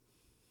with,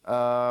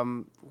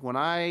 what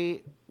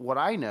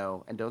I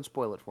know, and don't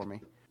spoil it for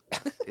me,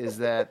 is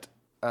that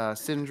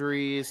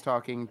Sindri is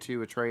talking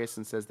to Atreus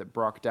and says that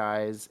Brock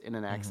dies in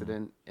an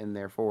accident in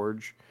their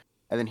forge,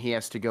 and then he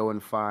has to go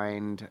and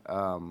find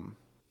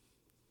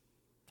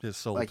his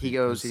soul. Like, he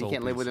goes and he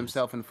can't live with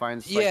himself and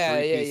finds three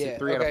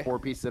out of 4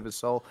 pieces of his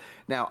soul.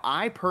 Now,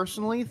 I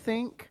personally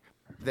think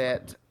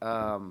that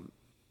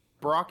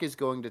Brock is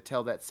going to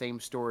tell that same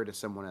story to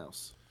someone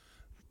else.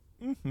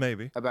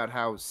 Maybe about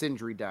how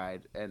Sindri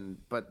died,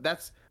 but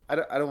that's I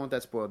don't want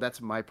that spoiled.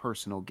 That's my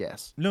personal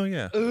guess. No,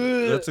 yeah,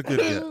 that's a good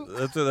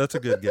guess. That's a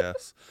good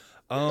guess.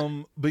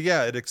 But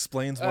yeah, it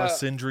explains why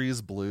Sindri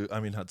is blue. I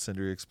mean, not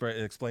Sindri. It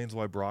explains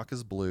why Brock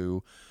is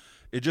blue.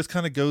 It just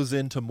kind of goes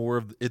into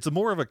it's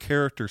more of a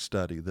character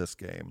study. This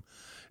game,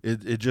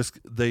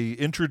 they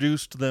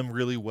introduced them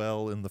really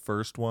well in the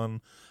first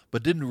one,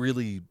 but didn't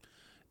really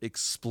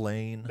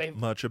explain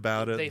much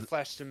about it. They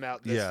fleshed them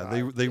out.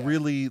 They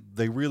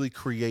really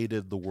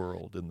created the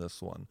world in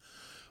this one,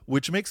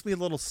 which makes me a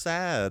little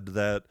sad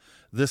that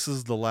this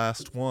is the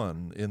last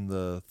one in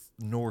the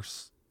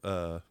Norse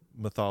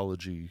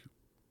mythology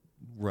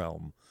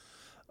realm,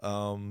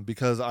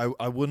 because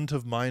I wouldn't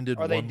have minded.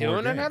 Are they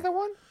doing another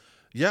one?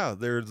 Yeah,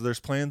 there's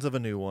plans of a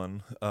new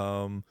one.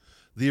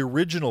 The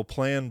original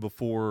plan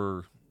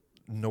before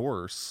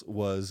Norse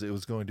was it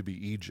was going to be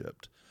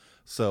Egypt.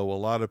 So a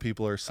lot of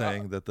people are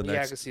saying that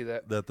I can see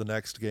that the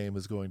next game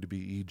is going to be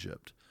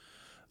Egypt.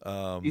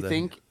 You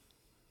think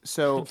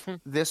so?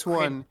 This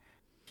one,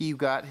 he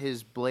got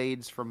his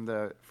blades from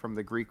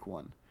the Greek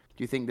one.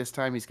 Do you think this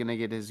time he's going to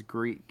get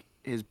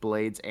his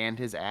blades and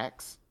his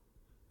axe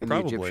in the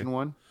Egyptian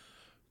one?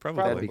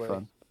 Probably. That'd be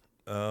fun.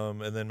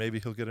 And then maybe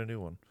he'll get a new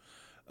one.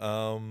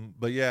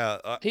 But yeah,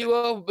 he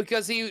will,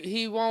 because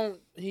he won't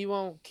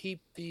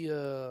keep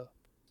the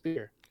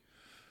spear.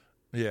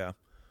 Yeah.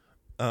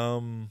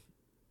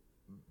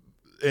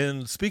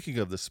 And speaking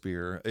of the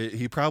spear,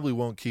 he probably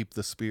won't keep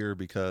the spear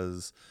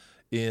because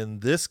in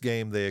this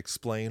game they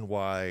explain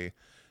why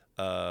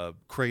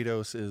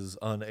Kratos is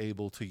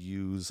unable to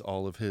use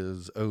all of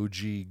his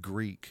OG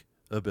Greek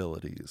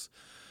abilities,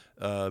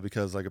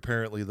 because like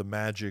apparently the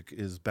magic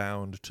is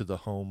bound to the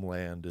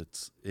homeland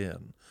it's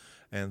in,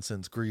 and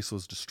since Greece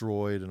was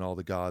destroyed and all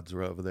the gods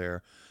are over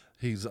there,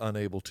 he's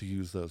unable to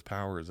use those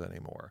powers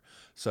anymore.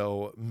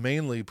 So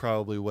mainly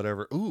probably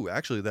whatever. Ooh,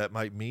 actually that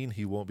might mean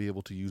he won't be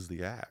able to use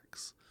the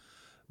axe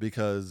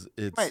because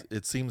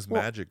it seems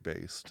magic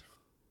based.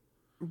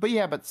 But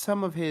yeah, but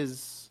some of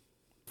his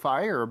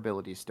fire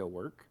abilities still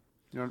work.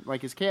 You know,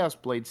 like his Chaos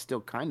Blades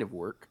still kind of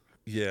work.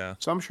 Yeah.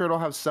 So I'm sure it'll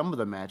have some of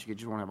the magic. It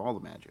just won't have all the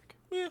magic.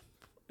 Yeah.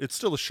 It's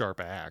still a sharp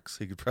axe.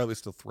 He could probably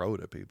still throw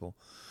it at people.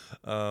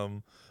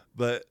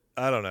 But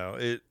I don't know.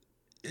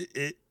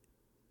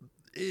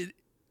 It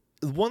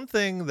one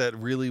thing that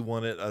really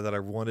wanted that I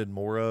wanted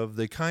more of,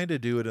 they kind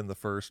of do it in the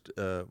first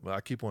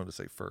I keep wanting to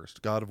say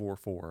first, God of War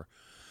 4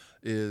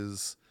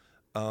 is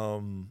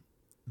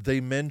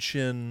they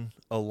mention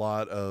a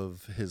lot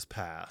of his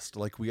past.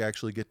 Like we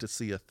actually get to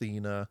see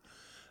Athena.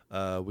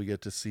 We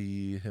get to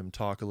see him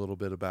talk a little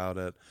bit about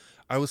it.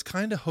 I was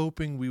kind of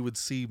hoping we would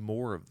see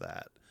more of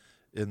that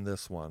in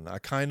this one. I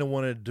kind of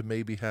wanted to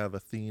maybe have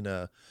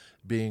Athena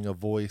being a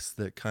voice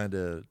that kind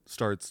of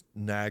starts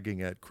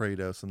nagging at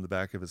Kratos in the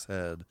back of his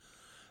head.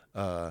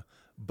 But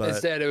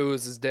instead, it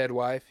was his dead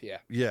wife. Yeah.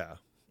 Yeah,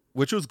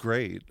 which was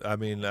great. I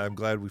mean, I'm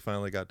glad we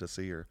finally got to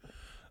see her.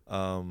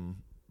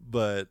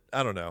 But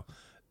I don't know.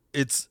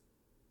 It's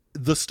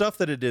the stuff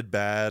that it did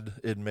bad,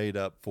 it made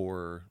up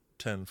for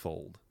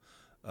tenfold,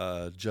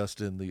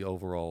 just in the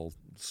overall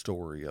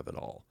story of it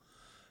all.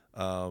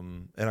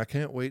 And I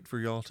can't wait for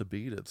y'all to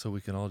beat it so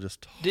we can all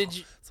just talk. Greg,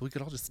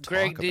 talk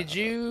did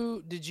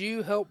about did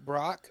you help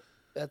Brock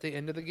at the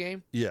end of the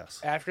game?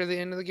 Yes. After the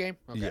end of the game?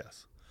 Okay.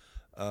 Yes.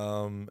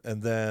 And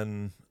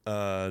then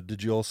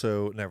did you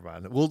also never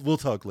mind. We'll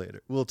talk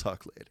later.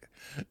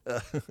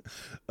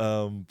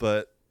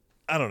 But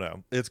I don't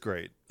know. It's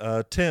great.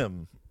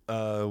 Tim,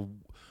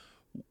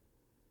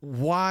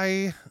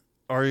 why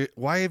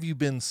have you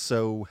been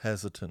so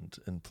hesitant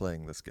in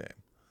playing this game?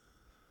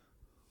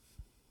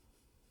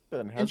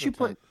 Didn't you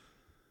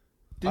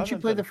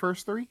play the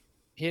first 3?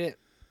 He didn't.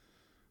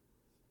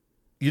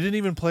 You didn't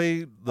even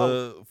play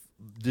the.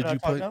 Did you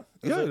play? Now?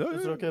 Is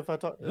it okay if I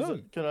talk?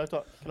 Can I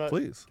talk?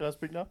 Please. Can I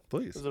speak now?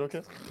 Please. Is it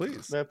okay?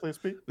 Please. May I please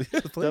speak? Yeah,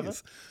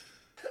 please.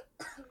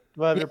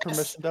 Do I have your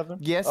permission, Devin?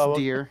 Yes, Oh,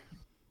 okay. dear.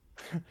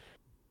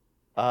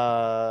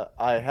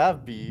 I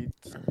have beat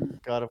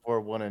God of War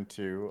 1 and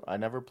 2. I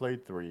never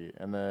played 3,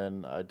 and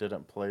then I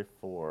didn't play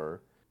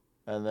 4.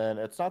 And then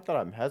it's not that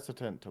I'm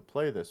hesitant to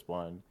play this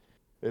one.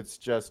 It's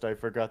just I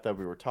forgot that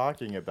we were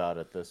talking about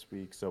it this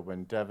week. So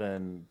when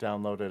Devin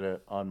downloaded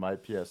it on my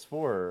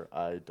PS4,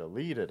 I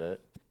deleted it.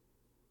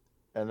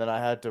 And then I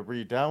had to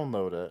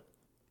re-download it.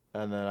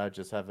 And then I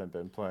just haven't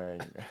been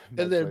playing.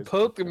 And then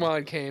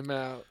Pokemon came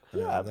out.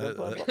 Yeah,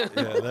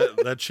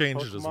 that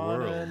changed his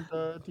world.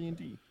 And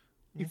D&D.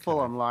 You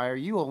full-on liar.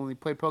 You only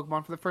played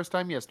Pokemon for the first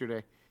time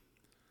yesterday.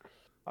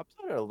 I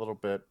played it a little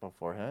bit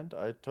beforehand.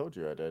 I told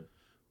you I did.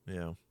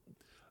 Yeah.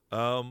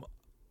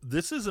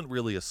 This isn't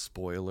really a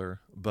spoiler,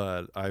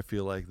 but I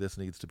feel like this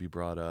needs to be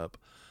brought up.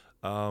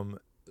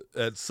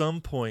 At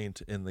some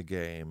point in the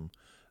game,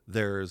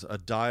 there's a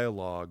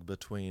dialogue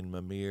between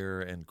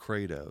Mimir and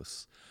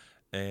Kratos,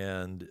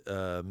 and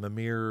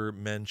Mimir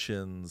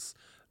mentions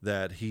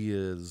that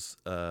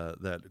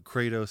that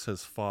Kratos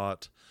has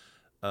fought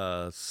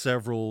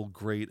several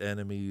great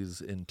enemies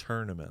in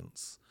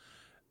tournaments.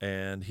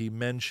 And he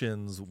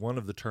mentions one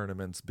of the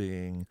tournaments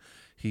being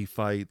he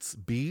fights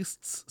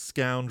beasts,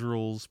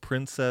 scoundrels,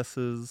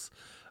 princesses,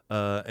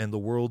 and the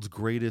world's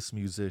greatest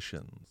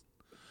musicians.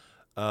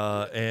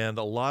 And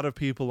a lot of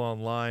people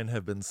online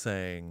have been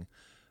saying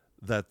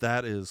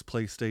that is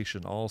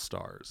PlayStation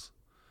All-Stars.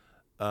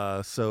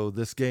 So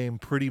this game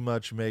pretty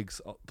much makes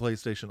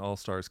PlayStation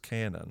All-Stars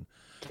canon.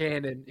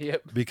 Canon,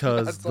 yep.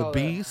 Because the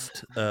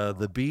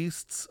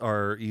beasts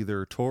are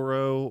either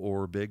Toro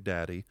or Big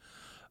Daddy.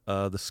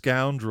 The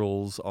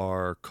scoundrels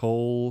are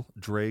Cole,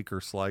 Drake,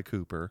 or Sly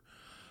Cooper.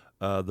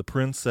 The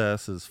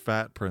princess is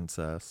Fat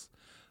Princess.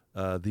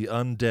 The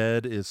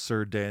undead is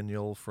Sir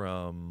Daniel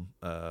from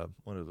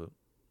what is it?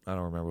 I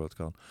don't remember what it's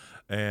called.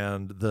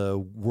 And the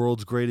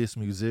world's greatest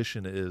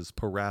musician is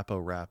Parappa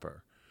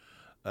Rapper.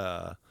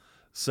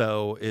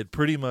 So it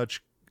pretty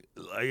much,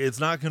 it's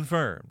not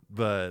confirmed,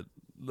 but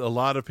a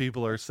lot of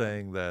people are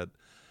saying that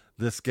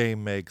this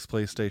game makes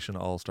PlayStation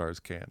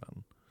All-Stars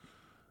canon.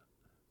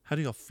 How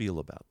do y'all feel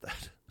about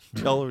that?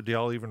 Do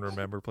y'all even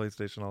remember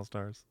PlayStation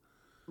All-Stars?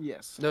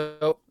 Yes.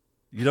 No.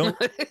 You don't?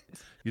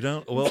 You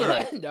don't? Well,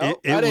 no,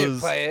 I didn't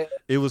play it.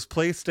 It was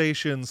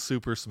PlayStation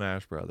Super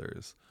Smash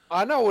Brothers.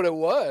 I know what it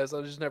was.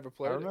 I just never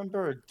played I it.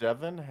 remember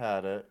Devin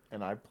had it,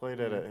 and I played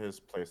it at his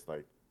place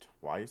like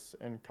twice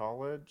in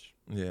college.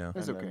 Yeah.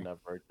 It's and okay. then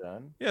never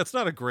again. Yeah, it's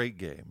not a great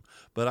game,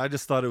 but I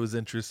just thought it was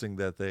interesting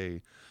that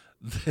they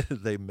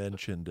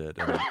mentioned it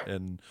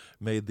and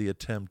made the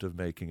attempt of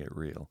making it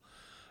real.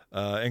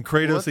 And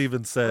Kratos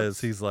even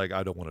says he's like,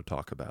 I don't want to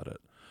talk about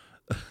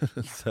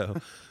it. so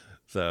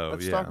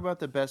Let's yeah. talk about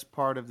the best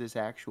part of this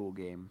actual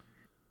game,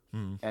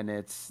 and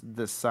it's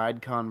the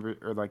side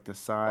the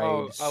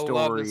side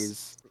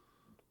stories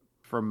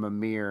from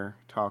Mimir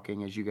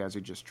talking as you guys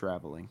are just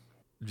traveling.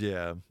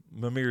 Yeah,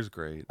 Mimir's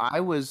great.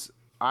 I was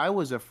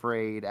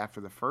afraid after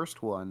the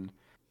first one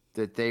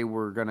that they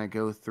were gonna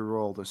go through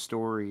all the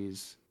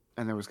stories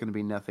and there was going to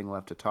be nothing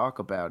left to talk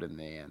about in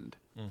the end,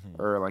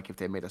 or like if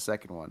they made a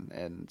second one.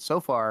 And so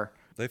far,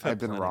 They've had I've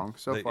been plenty. wrong.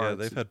 So far, Yeah,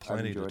 they've had I've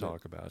plenty to enjoyed it.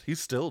 talk about. He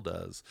still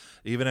does.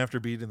 Even after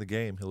beating the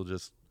game, he'll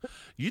just,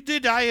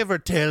 did I ever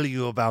tell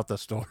you about the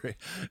story?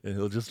 And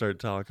he'll just start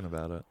talking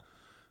about it.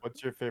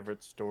 What's your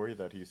favorite story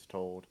that he's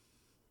told?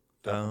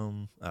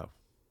 Oh.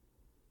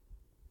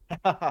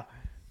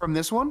 From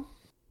this one,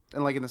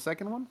 and like in the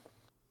second one.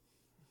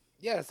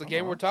 Yeah, it's the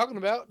game we're talking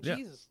about. Yeah.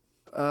 Jesus.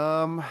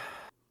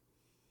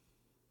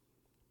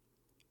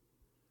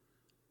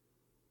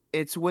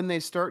 It's when they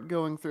start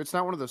going through. It's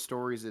not one of those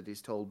stories that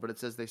he's told, but it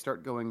says they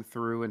start going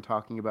through and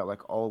talking about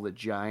like all the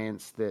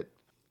giants that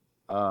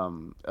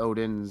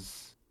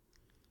Odin's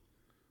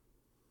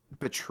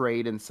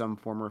betrayed in some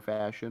form or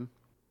fashion.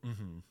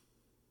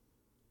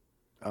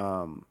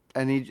 And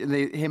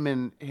him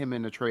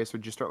and Atreus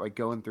would just start like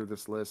going through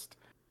this list,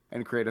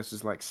 and Kratos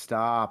is like,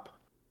 "Stop,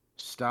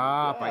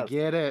 I Yes.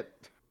 get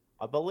it."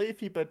 I believe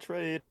he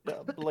betrayed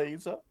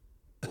Blazer.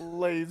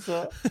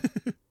 Laser.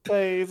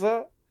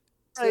 Laser.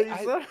 See,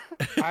 Laser.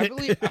 I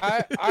believe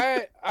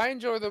I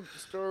enjoy the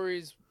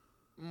stories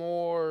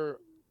more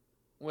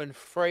when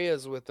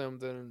Freya's with them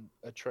than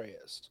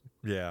Atreus.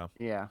 Yeah.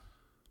 Yeah.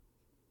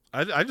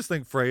 I just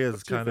think Freya's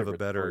What's your kind of a favorite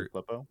better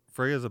story, Flippo?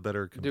 Freya's a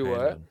better Do companion.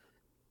 what?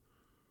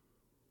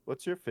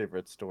 What's your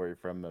favorite story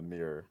from the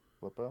mirror,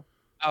 Flippo?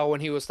 Oh, when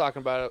he was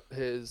talking about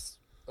his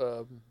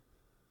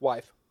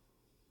wife,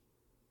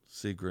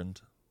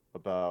 Sigrund.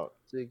 About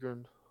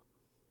Sigrun.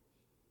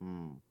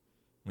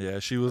 Yeah,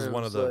 she was It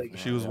one was of the like-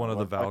 she was one of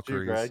the what about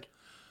you, Valkyries. Greg?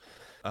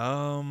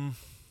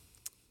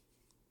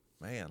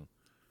 Man.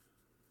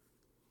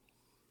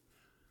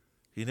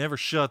 He never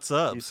shuts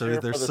up, He's so here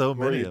there's for the so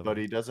story, many of but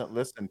them. he doesn't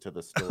listen to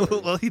the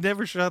story. Well, he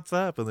never shuts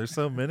up, and there's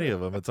so many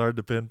of them. It's hard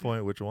to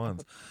pinpoint which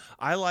ones.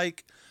 I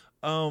like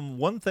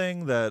one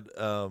thing that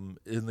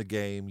in the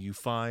game you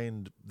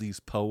find these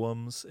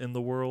poems in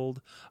the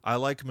world. I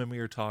like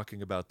Mimir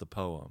talking about the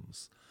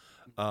poems,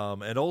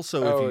 and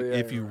also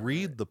if you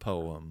read the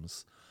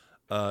poems,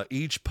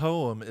 each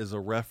poem is a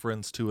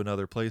reference to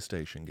another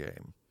PlayStation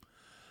game.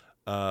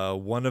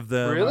 One of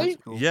them, Really?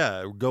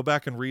 yeah, go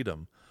back and read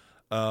them.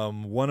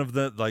 One of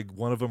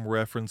them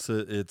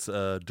references it's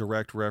a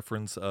direct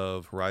reference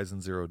of Horizon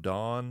Zero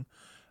Dawn.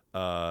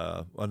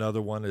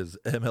 Another one is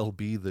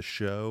MLB The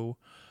Show,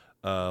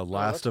 Last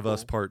that's of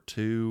Us cool. Part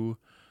 2,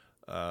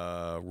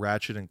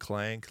 Ratchet and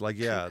Clank. Like,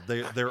 yeah,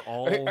 they're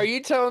all. Are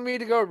you telling me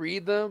to go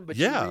read them? But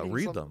Yeah, you're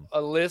reading read them.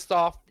 A list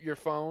off your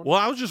phone. Well,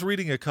 I was just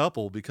reading a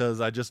couple because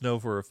I just know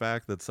for a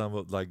fact that some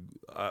of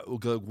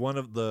one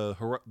of the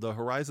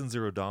Horizon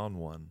Zero Dawn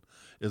one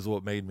is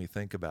what made me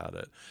think about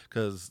it,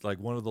 because like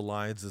one of the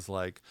lines is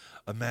like,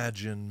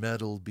 imagine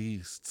metal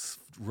beasts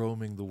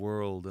roaming the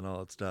world and all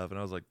that stuff, and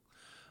I was like,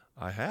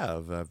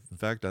 in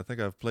fact I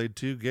think I've played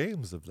 2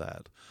 games of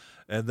that.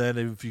 And then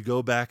if you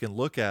go back and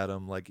look at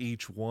them, like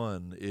each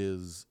one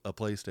is a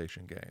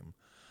PlayStation game,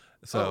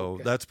 so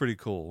okay. that's pretty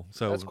cool.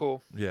 So That's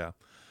cool. yeah.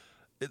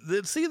 It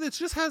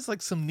just has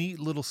like some neat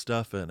little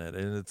stuff in it,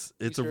 and it's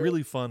a Easter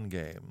really fun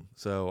game.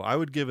 So I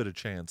would give it a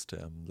chance,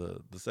 Tim.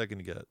 The second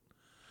you get,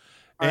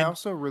 I And-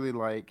 also really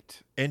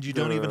liked. and you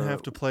don't even have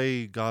the- to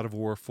play God of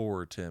War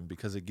 4, Tim,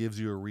 because it gives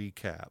you a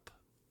recap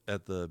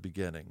at the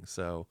beginning,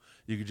 so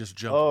you could just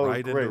jump Oh,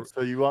 right great. into.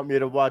 So you want me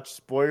to watch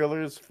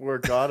spoilers for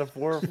God of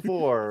War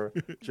 4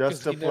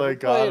 just 'Cause to you play never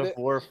God played of it.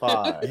 War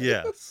 5?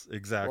 Yes,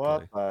 exactly.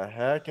 What the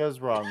heck is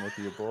wrong with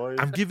you, boys?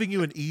 I'm giving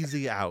you an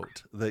easy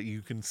out that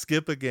you can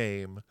skip a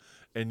game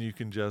and you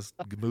can just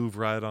move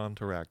right on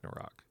to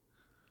Ragnarok.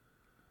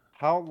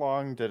 How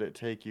long did it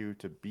take you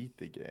to beat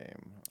the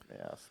game? Let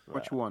me ask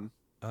Which that. one?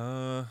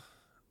 I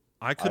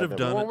could have Either The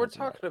done one it. we're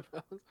talking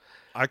about.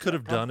 I could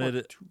have God done of War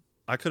it. 2.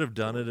 I could have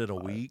done it in a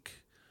Five.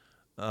 week,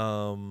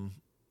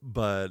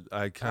 but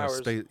I kind of Hours.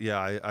 spaced. Yeah,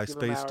 I Give 'em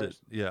spaced it.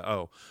 hours. Yeah.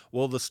 Oh,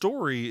 well, the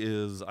story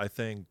is I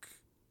think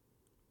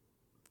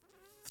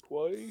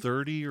 20?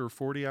 30 or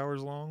 40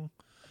 hours long.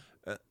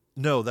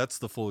 No, that's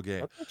the full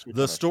game. That's actually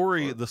The kinda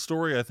short.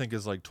 story I think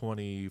is like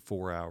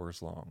 24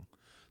 hours long,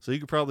 so you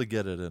could probably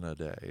get it in a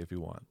day if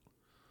you want.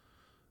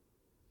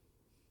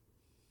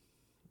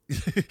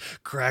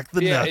 Crack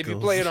the Yeah, knuckles. if you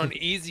play it on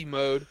easy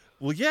mode.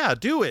 Well, yeah,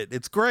 do it.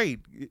 It's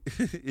great.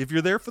 If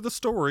you're there for the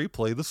story,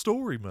 play the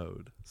story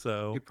mode.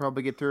 So You'd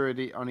probably get through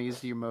it on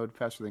easy mode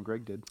faster than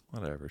Greg did.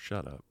 whatever.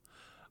 Shut up.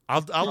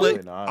 I'll Probably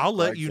let not. I'll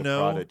let Greg's you a know.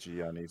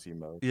 Prodigy on easy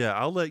mode. Yeah,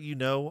 I'll let you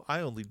know. I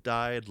only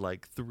died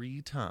like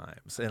 3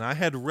 times, and I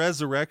had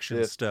resurrection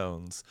If-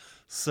 stones,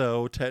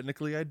 so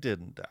technically I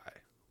didn't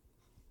die.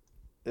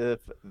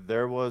 If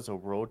there was a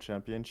world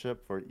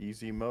championship for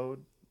easy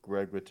mode,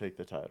 Greg would take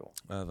the title.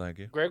 Thank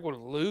you. Greg would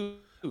lose.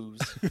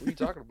 What are you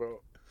talking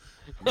about?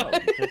 No,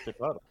 he'd take the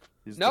title.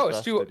 He's No, the it's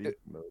best too- at easy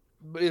mode.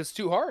 But it's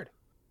too hard.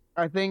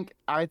 I think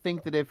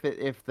that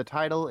if the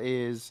title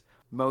is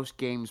most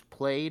games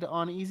played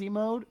on easy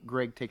mode,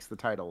 Greg takes the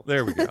title.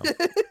 There we go.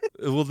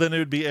 Well, then it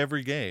would be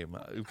every game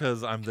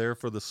because I'm there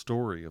for the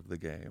story of the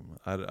game.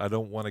 I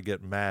don't want to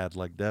get mad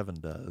like Devin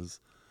does.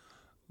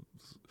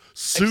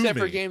 Sue Except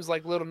for me. games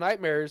like Little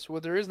Nightmares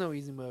where there is no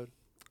easy mode.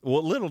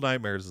 Well, Little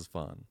Nightmares is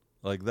fun.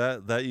 Like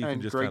that you can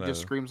And just Greg kind of.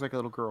 just screams like a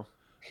little girl.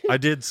 I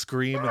did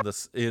scream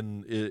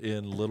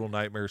in Little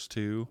Nightmares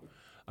 2.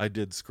 I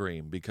did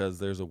scream because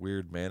there's a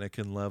weird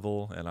mannequin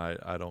level, and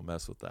I don't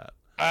mess with that.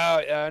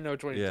 Oh, yeah, I know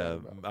which one you're Yeah,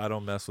 talking about. I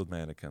don't mess with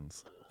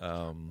mannequins.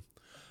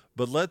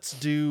 But let's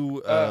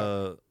do.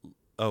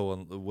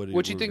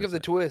 What You think of the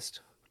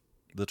twist?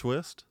 The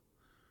twist?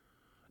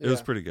 It was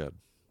Yeah. pretty good.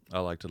 I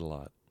liked it a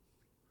lot.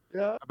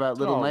 Yeah. About it's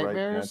Little all right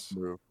Nightmares? dance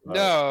move,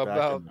 No, back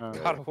about in the day.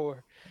 God of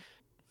War.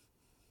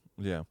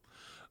 Yeah.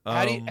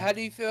 How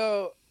do you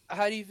feel?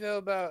 How do you feel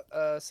about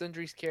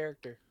Sindri's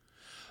character?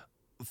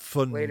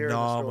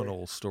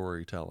 Phenomenal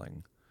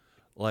storytelling.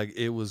 Like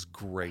it was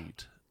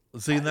great.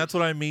 See, and that's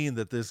what I mean,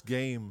 that this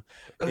game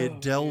it Oh,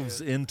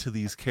 delves into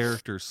these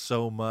characters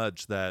so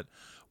much that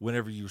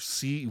whenever you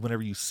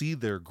see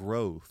their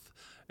growth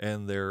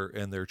and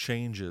their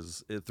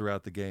changes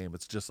throughout the game,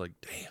 it's just like,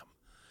 damn,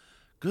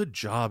 good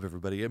job,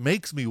 everybody. It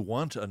makes me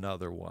want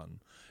another one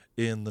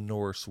in the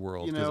Norse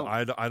world You because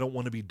know- I don't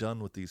want to be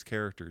done with these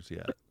characters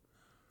yet.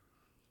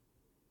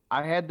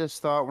 I had this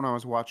thought when I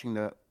was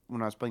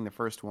playing the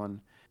first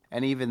one,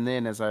 and even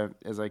then, as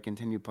I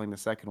continued playing the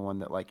second one,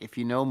 that like if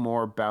you know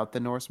more about the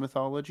Norse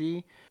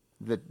mythology,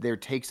 that their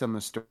takes on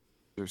the story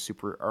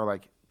are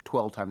like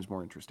 12 times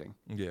more interesting.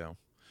 Yeah.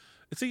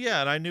 So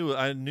yeah, and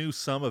I knew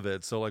some of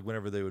it. So like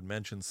whenever they would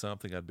mention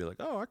something, I'd be like,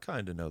 oh, I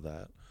kind of know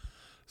that.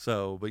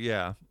 So, but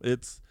yeah,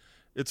 it's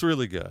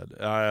really good.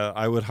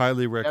 I would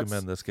highly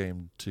recommend this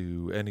game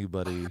to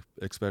anybody,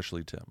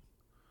 especially Tim.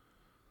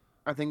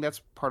 I think that's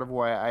part of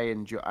why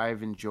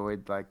I've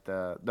enjoyed like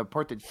the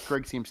part that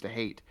Greg seems to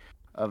hate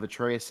of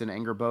Atreus and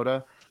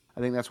Angerboda. I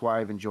think that's why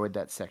I've enjoyed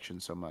that section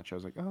so much. I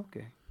was like, oh,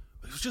 okay.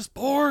 It was just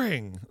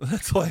boring.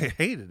 That's why I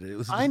hated it. It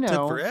was just I know,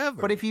 took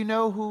forever. but if you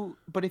know who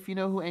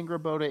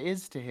Angerboda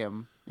is to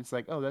him, it's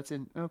like, oh,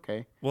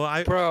 okay.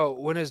 well, Bro,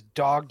 when his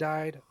dog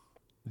died,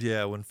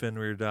 when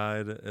Fenrir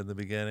died in the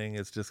beginning,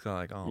 it's just kind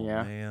of like, oh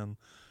Yeah. man,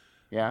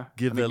 Yeah.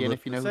 Give and that again, li-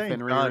 if you know who Saying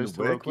Fenrir John is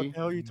to Wick, Loki, what the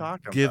hell are you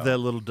talking give about? that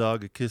little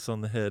dog a kiss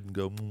on the head and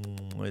go,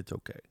 it's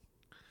okay.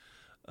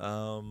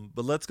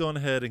 But let's go on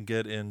ahead and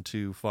get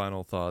into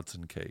final thoughts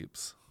and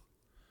capes.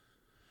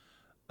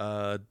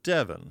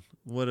 Devin,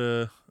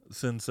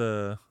 since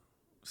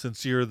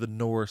you're the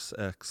Norse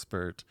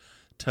expert,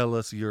 tell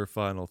us your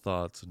final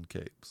thoughts and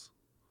capes.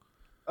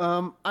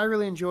 I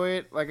really enjoy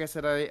it. Like I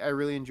said, I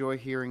really enjoy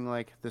hearing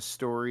like the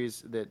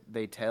stories that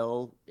they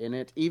tell in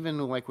it. Even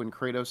like when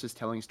Kratos is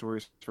telling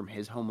stories from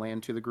his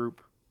homeland to the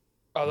group.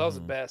 oh, that was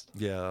the Mhm. best.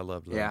 Yeah, I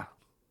loved that. Yeah.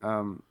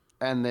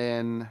 And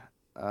then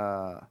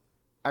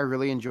I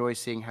really enjoy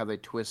seeing how they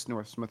twist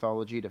Norse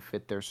mythology to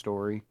fit their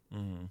story.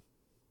 Hmm.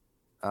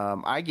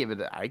 I give it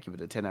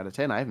a 10 out of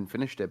 10. I haven't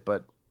finished it,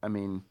 but I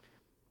mean,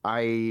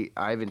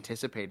 I've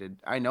anticipated.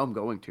 I know I'm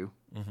going to.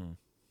 Hmm.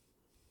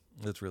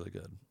 It's really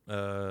good.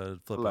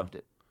 Flippo. Loved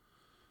it.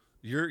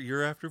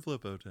 You're after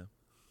Flippo, Tim.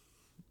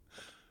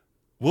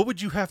 What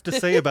would you have to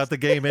say about the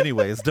game,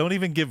 anyways? Don't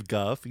even give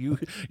guff. You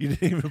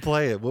didn't even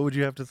play it. What would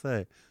you have to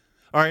say?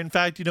 All right. In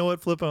fact, you know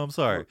what, Flippo? I'm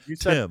sorry. You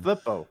said Tim.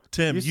 Flippo.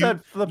 Tim, You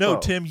said Flippo. No,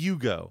 Tim, you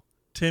go.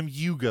 Tim,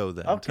 you go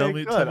then. Okay, tell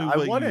me. good. Tell me I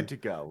what wanted you...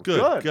 to go.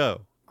 Good.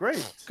 Go.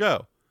 Great.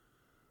 Go.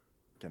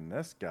 Fucking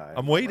this guy.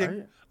 I'm waiting.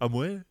 right? I'm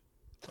waiting.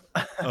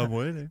 I'm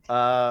waiting.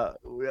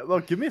 Well,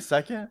 give me a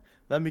second.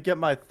 Let me get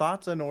my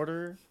thoughts in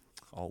order.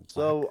 All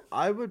So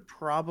I would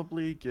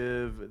probably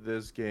give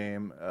this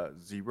game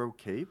 0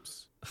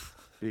 capes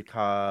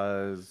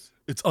because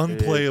it's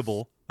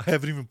unplayable. I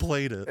haven't even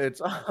played it.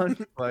 it's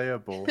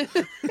unplayable,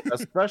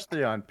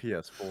 especially on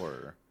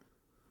PS4.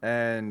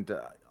 And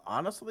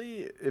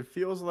honestly, it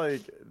feels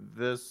like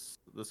this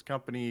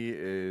company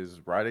is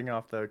riding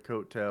off the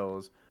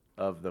coattails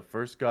of the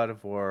first God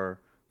of War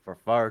for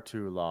far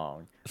too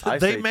long. I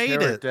They say made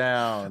tear it.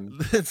 down.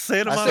 It's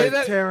Santa I say say Monica.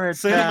 that- tear it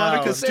Santa down.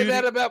 Monica Say Studio-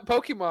 that about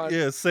Pokemon.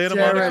 Yeah, Santa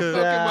Tear it Monica.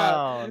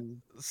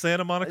 down.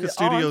 Santa Monica Oh,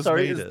 Studios I'm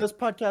sorry. made Is it. this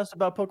podcast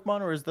about Pokemon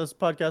or is this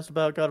podcast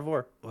about God of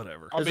War?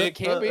 Whatever. I Is mean, it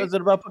can be. Is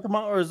it about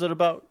Pokemon or is it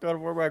about God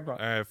of War Ragnarok?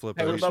 All right, Hey, Is Flippo.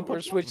 it we're about we're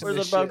Pokemon switching or is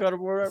this it about shit. God of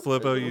War?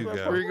 Flippo, you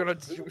go. We're gonna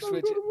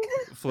switch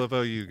it.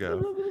 Flippo, you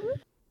go.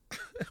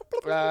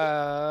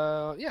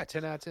 Yeah,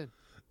 10 out of 10.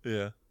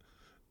 Yeah.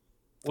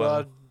 Well,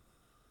 Final-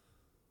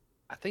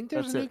 I think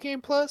there's That's a new it.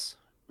 Game Plus.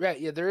 Right,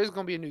 yeah, there is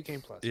gonna be a new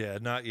Game Plus. Yeah,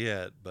 not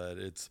yet, but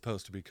it's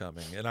supposed to be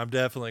coming, and I'm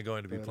definitely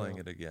going to be Good playing on.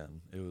 it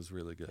again. It was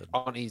really good.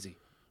 On easy.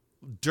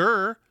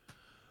 Durr.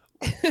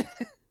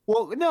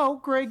 Well, no,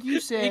 Greg, you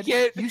said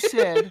can't- you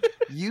said,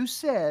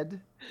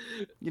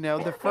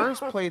 the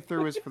first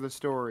playthrough is for the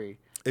story.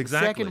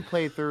 Exactly. The second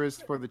playthrough is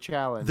for the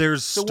challenge.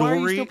 There's So story.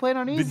 why are you still playing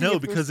on but easy no,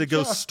 if there's because the it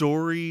goes challenge?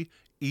 story,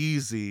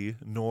 easy,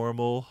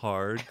 normal,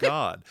 hard,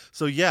 God.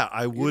 So yeah,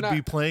 I would be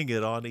not- playing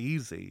it on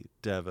easy,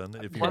 Devin.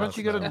 If you Why don't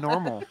you go to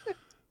normal?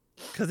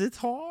 Because it's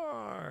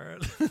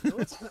hard.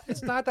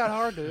 It's not that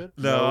hard, dude.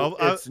 no,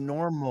 it's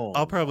normal.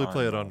 I'll probably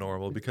play it on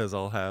normal because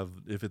I'll have,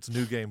 if it's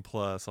New Game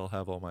Plus, I'll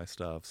have all my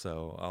stuff.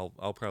 So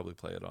I'll probably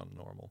play it on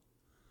normal.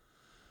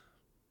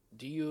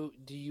 Do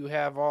you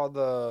have all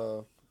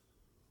the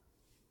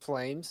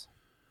flames?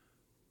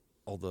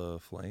 All the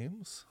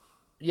flames.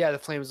 Yeah, the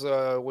flames.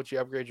 What you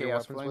upgrade your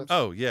Chaos weapons flames? with?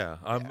 Oh yeah,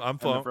 I'm Yeah, I'm and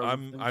the full,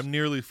 frozen flames. I'm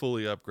nearly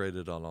fully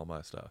upgraded on all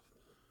my stuff.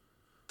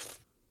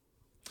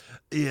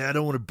 Yeah, I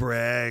don't want to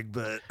brag,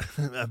 but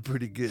I'm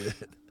pretty good.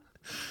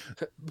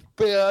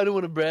 But yeah, I don't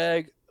want to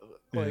brag.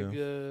 Like,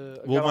 Yeah. I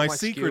got Well, all my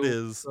secret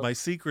skills.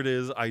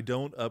 is I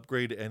don't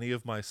upgrade any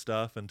of my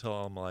stuff until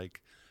I'm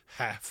like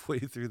halfway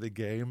through the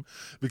game,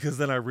 because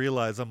then I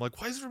realize I'm like,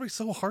 why is everybody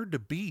so hard to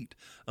beat?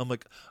 I'm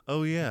like,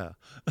 oh yeah,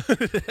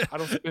 I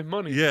don't spend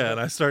money. yeah, and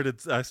I started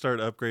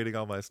upgrading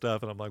all my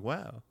stuff, and I'm like,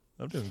 wow,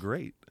 I'm doing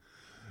great.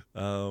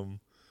 Well,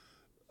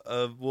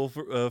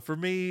 for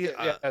me,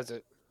 Yeah, that's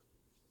it.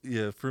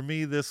 yeah, for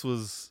me, this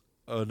was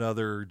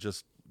another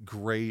just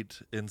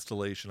great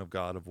installation of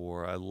God of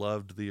War. I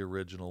loved the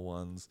original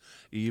ones,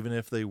 even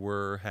if they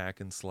were hack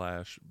and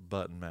slash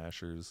button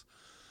mashers.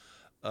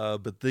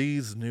 But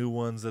these new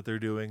ones that they're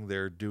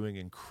doing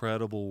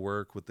incredible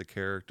work with the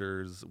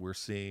characters. We're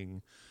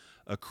seeing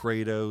a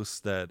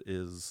Kratos that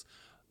is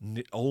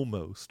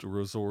almost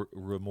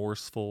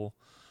remorseful.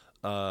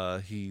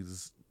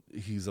 He's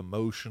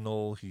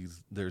emotional.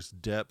 There's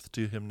depth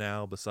to him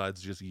now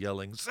besides just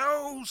yelling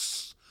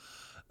Zeus.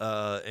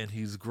 And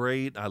he's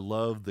great. I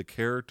love the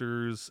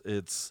characters.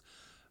 It's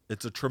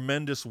a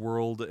tremendous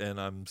world,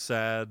 and I'm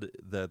sad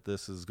that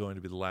this is going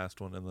to be the last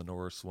one in the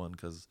Norse one,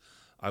 because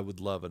I would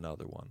love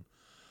another one.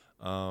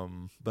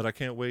 But I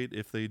can't wait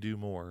if they do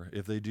more.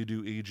 If they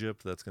do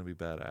Egypt, that's going to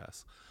be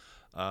badass.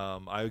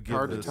 I would give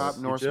Hard this to top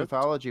Norse Egypt?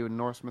 mythology, when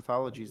Norse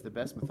mythology is the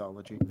best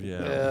mythology.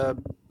 Yeah,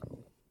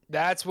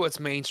 That's what's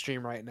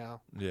mainstream right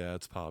now. yeah,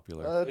 it's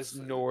popular. It's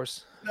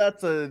Norse.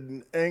 That's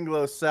an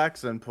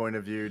Anglo-Saxon point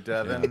of view,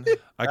 Devin.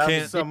 I Ask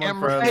can't. someone Damn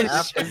from right.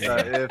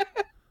 Africa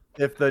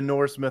if the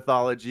Norse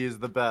mythology is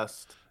the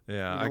best.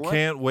 Yeah, You know I what?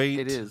 can't wait.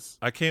 It is.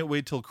 I can't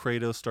wait till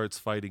Kratos starts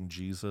fighting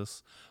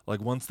Jesus.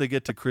 Like once they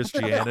get to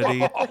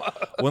Christianity,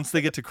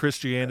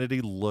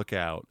 look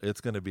out.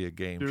 It's going to be a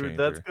game Dude, changer.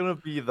 that's gonna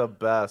be the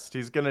best.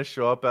 He's gonna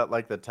show up at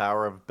like the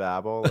Tower of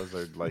Babel as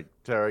they're like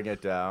tearing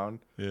it down.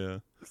 Yeah.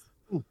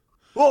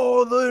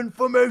 All the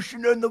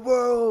information in the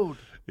world.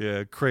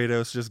 Yeah,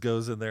 Kratos just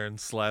goes in there and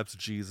slaps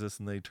Jesus,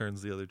 and then he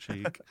turns the other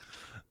cheek.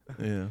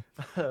 Yeah.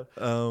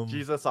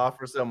 Jesus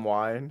offers him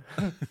wine.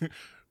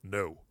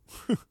 No.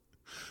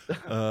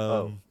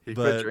 Oh, he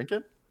but quit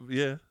drinking?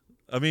 yeah,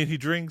 I mean he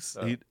drinks.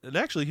 Oh. And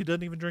actually, he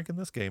doesn't even drink in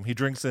this game. He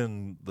drinks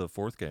in the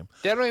fourth game,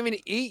 They don't even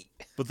eat.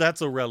 but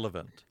that's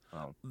irrelevant.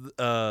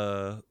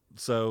 Oh.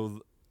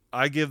 So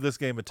I give this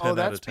game a 10 Oh, out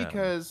that's of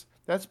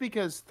 10.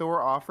 because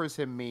Thor offers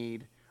him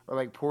mead, or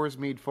like pours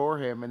mead for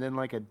him, and then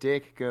like a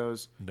dick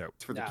goes, No.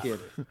 "It's for the Nah. kid."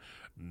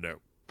 No.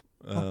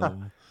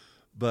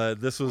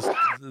 But this is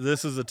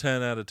a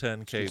 10 out of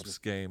 10 Capes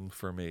game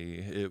for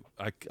me.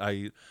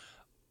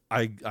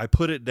 I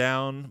put it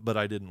down, but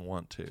I didn't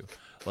want to.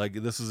 Like,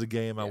 this is a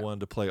game I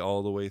wanted to play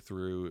all the way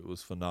through. It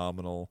was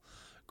phenomenal.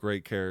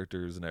 Great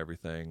characters and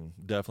everything.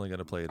 Definitely going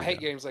to play it I hate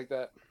again. games like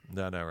that.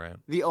 No, right?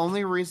 The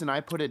only reason I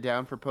put it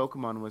down for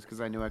Pokemon was because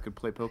I knew I could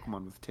play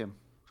Pokemon with Tim.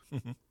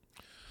 You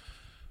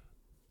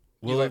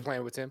Well, like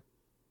playing with Tim?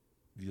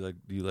 do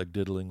you like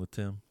diddling with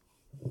Tim?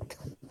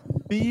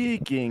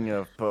 Speaking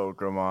of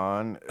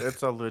Pokemon,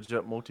 it's a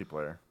legit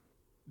multiplayer.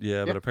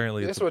 Yeah, but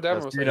apparently That's it's what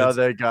Devin was You saying. know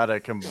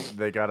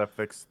they gotta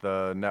fix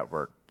the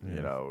network. yeah.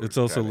 You know, it's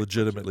also kinda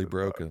legitimately glitches and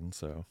bugs. broken.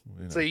 So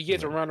So you get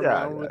to run Yeah,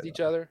 around yeah, with yeah. each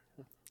other.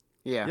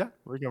 Yeah, Yeah,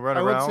 we can run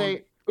I around. would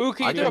say Ooh,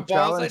 can I you throw can balls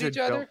challenge at a each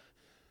other? jump-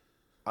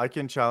 I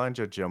can challenge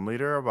a gym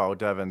leader while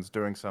Devin's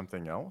doing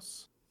something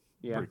else.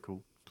 yeah. Pretty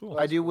cool. cool.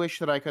 I do wish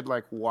that I could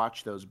like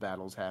watch those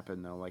battles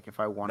happen though. Like if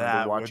I wanted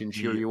That to watch would and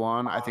cheer be you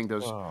on, I think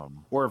those,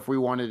 awesome. or if we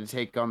wanted to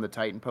take on the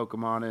Titan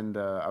Pokemon and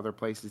other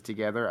places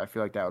together, I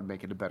feel like that would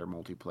make it a better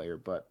multiplayer.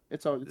 But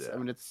it's all, Yeah. I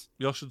mean, it's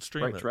Y'all should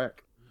stream right it.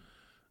 track.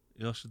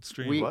 Y'all should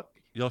stream We- it. What?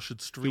 Y'all should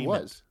He stream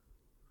was.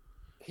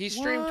 He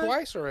streamed What?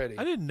 twice already. it.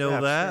 I didn't know Yeah,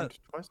 I've that.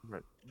 streamed twice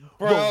already.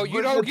 Bro,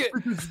 you don't get.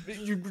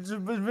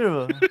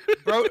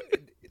 Bro,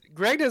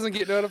 Greg doesn't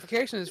get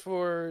notifications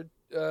for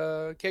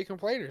K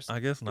Complainers. I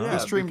guess not. Yeah,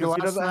 streamed because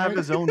he last doesn't have night.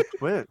 his own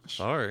Twitch.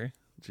 Sorry.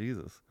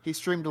 Jesus. He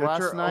streamed Get your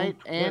last own night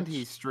and Twitch.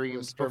 he streamed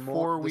Was for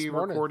before this we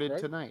morning, recorded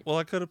right? tonight. Well,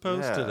 I could have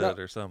posted Yeah. it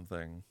or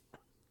something.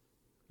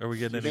 Are we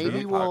getting any Maybe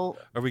views? we'll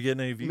Are we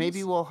getting any views?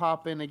 maybe we'll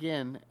hop in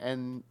again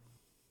and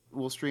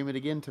we'll stream it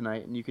again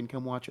tonight and you can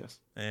come watch us.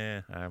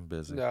 I'm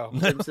busy. No.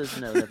 Tim says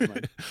no, never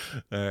mind.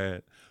 All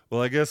right.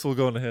 Well, I guess we'll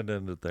go ahead and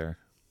end it there.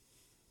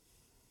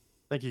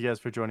 Thank you guys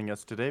for joining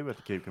us today with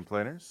the Cave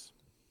Complainers.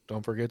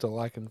 Don't forget to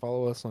like and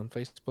follow us on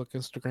Facebook,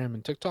 Instagram,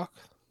 and TikTok.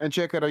 And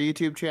check out our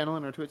YouTube channel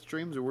and our Twitch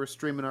streams where we're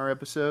streaming our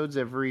episodes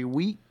every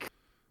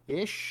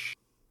week-ish.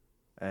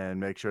 And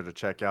make sure to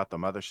check out the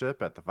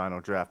Mothership at the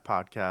Final Draft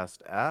Podcast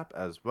app,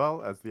 as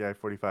well as the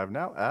I-45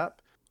 Now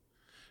app.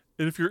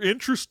 And if you're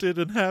interested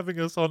in having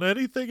us on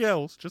anything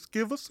else, just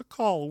give us a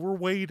call. We're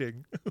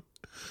waiting.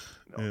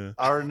 Yeah.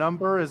 Our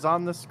number is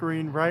on the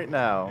screen right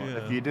now. Yeah.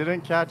 If you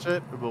didn't catch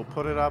it, we'll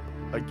put it up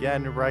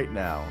again right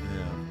now.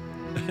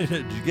 Yeah.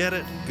 Did you get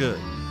it? Good.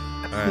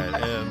 All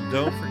right. And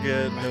don't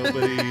forget,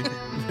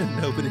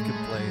 Nobody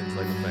complains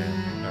like a fan.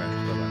 All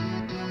right,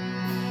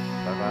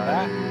 bye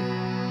bye. Bye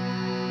bye.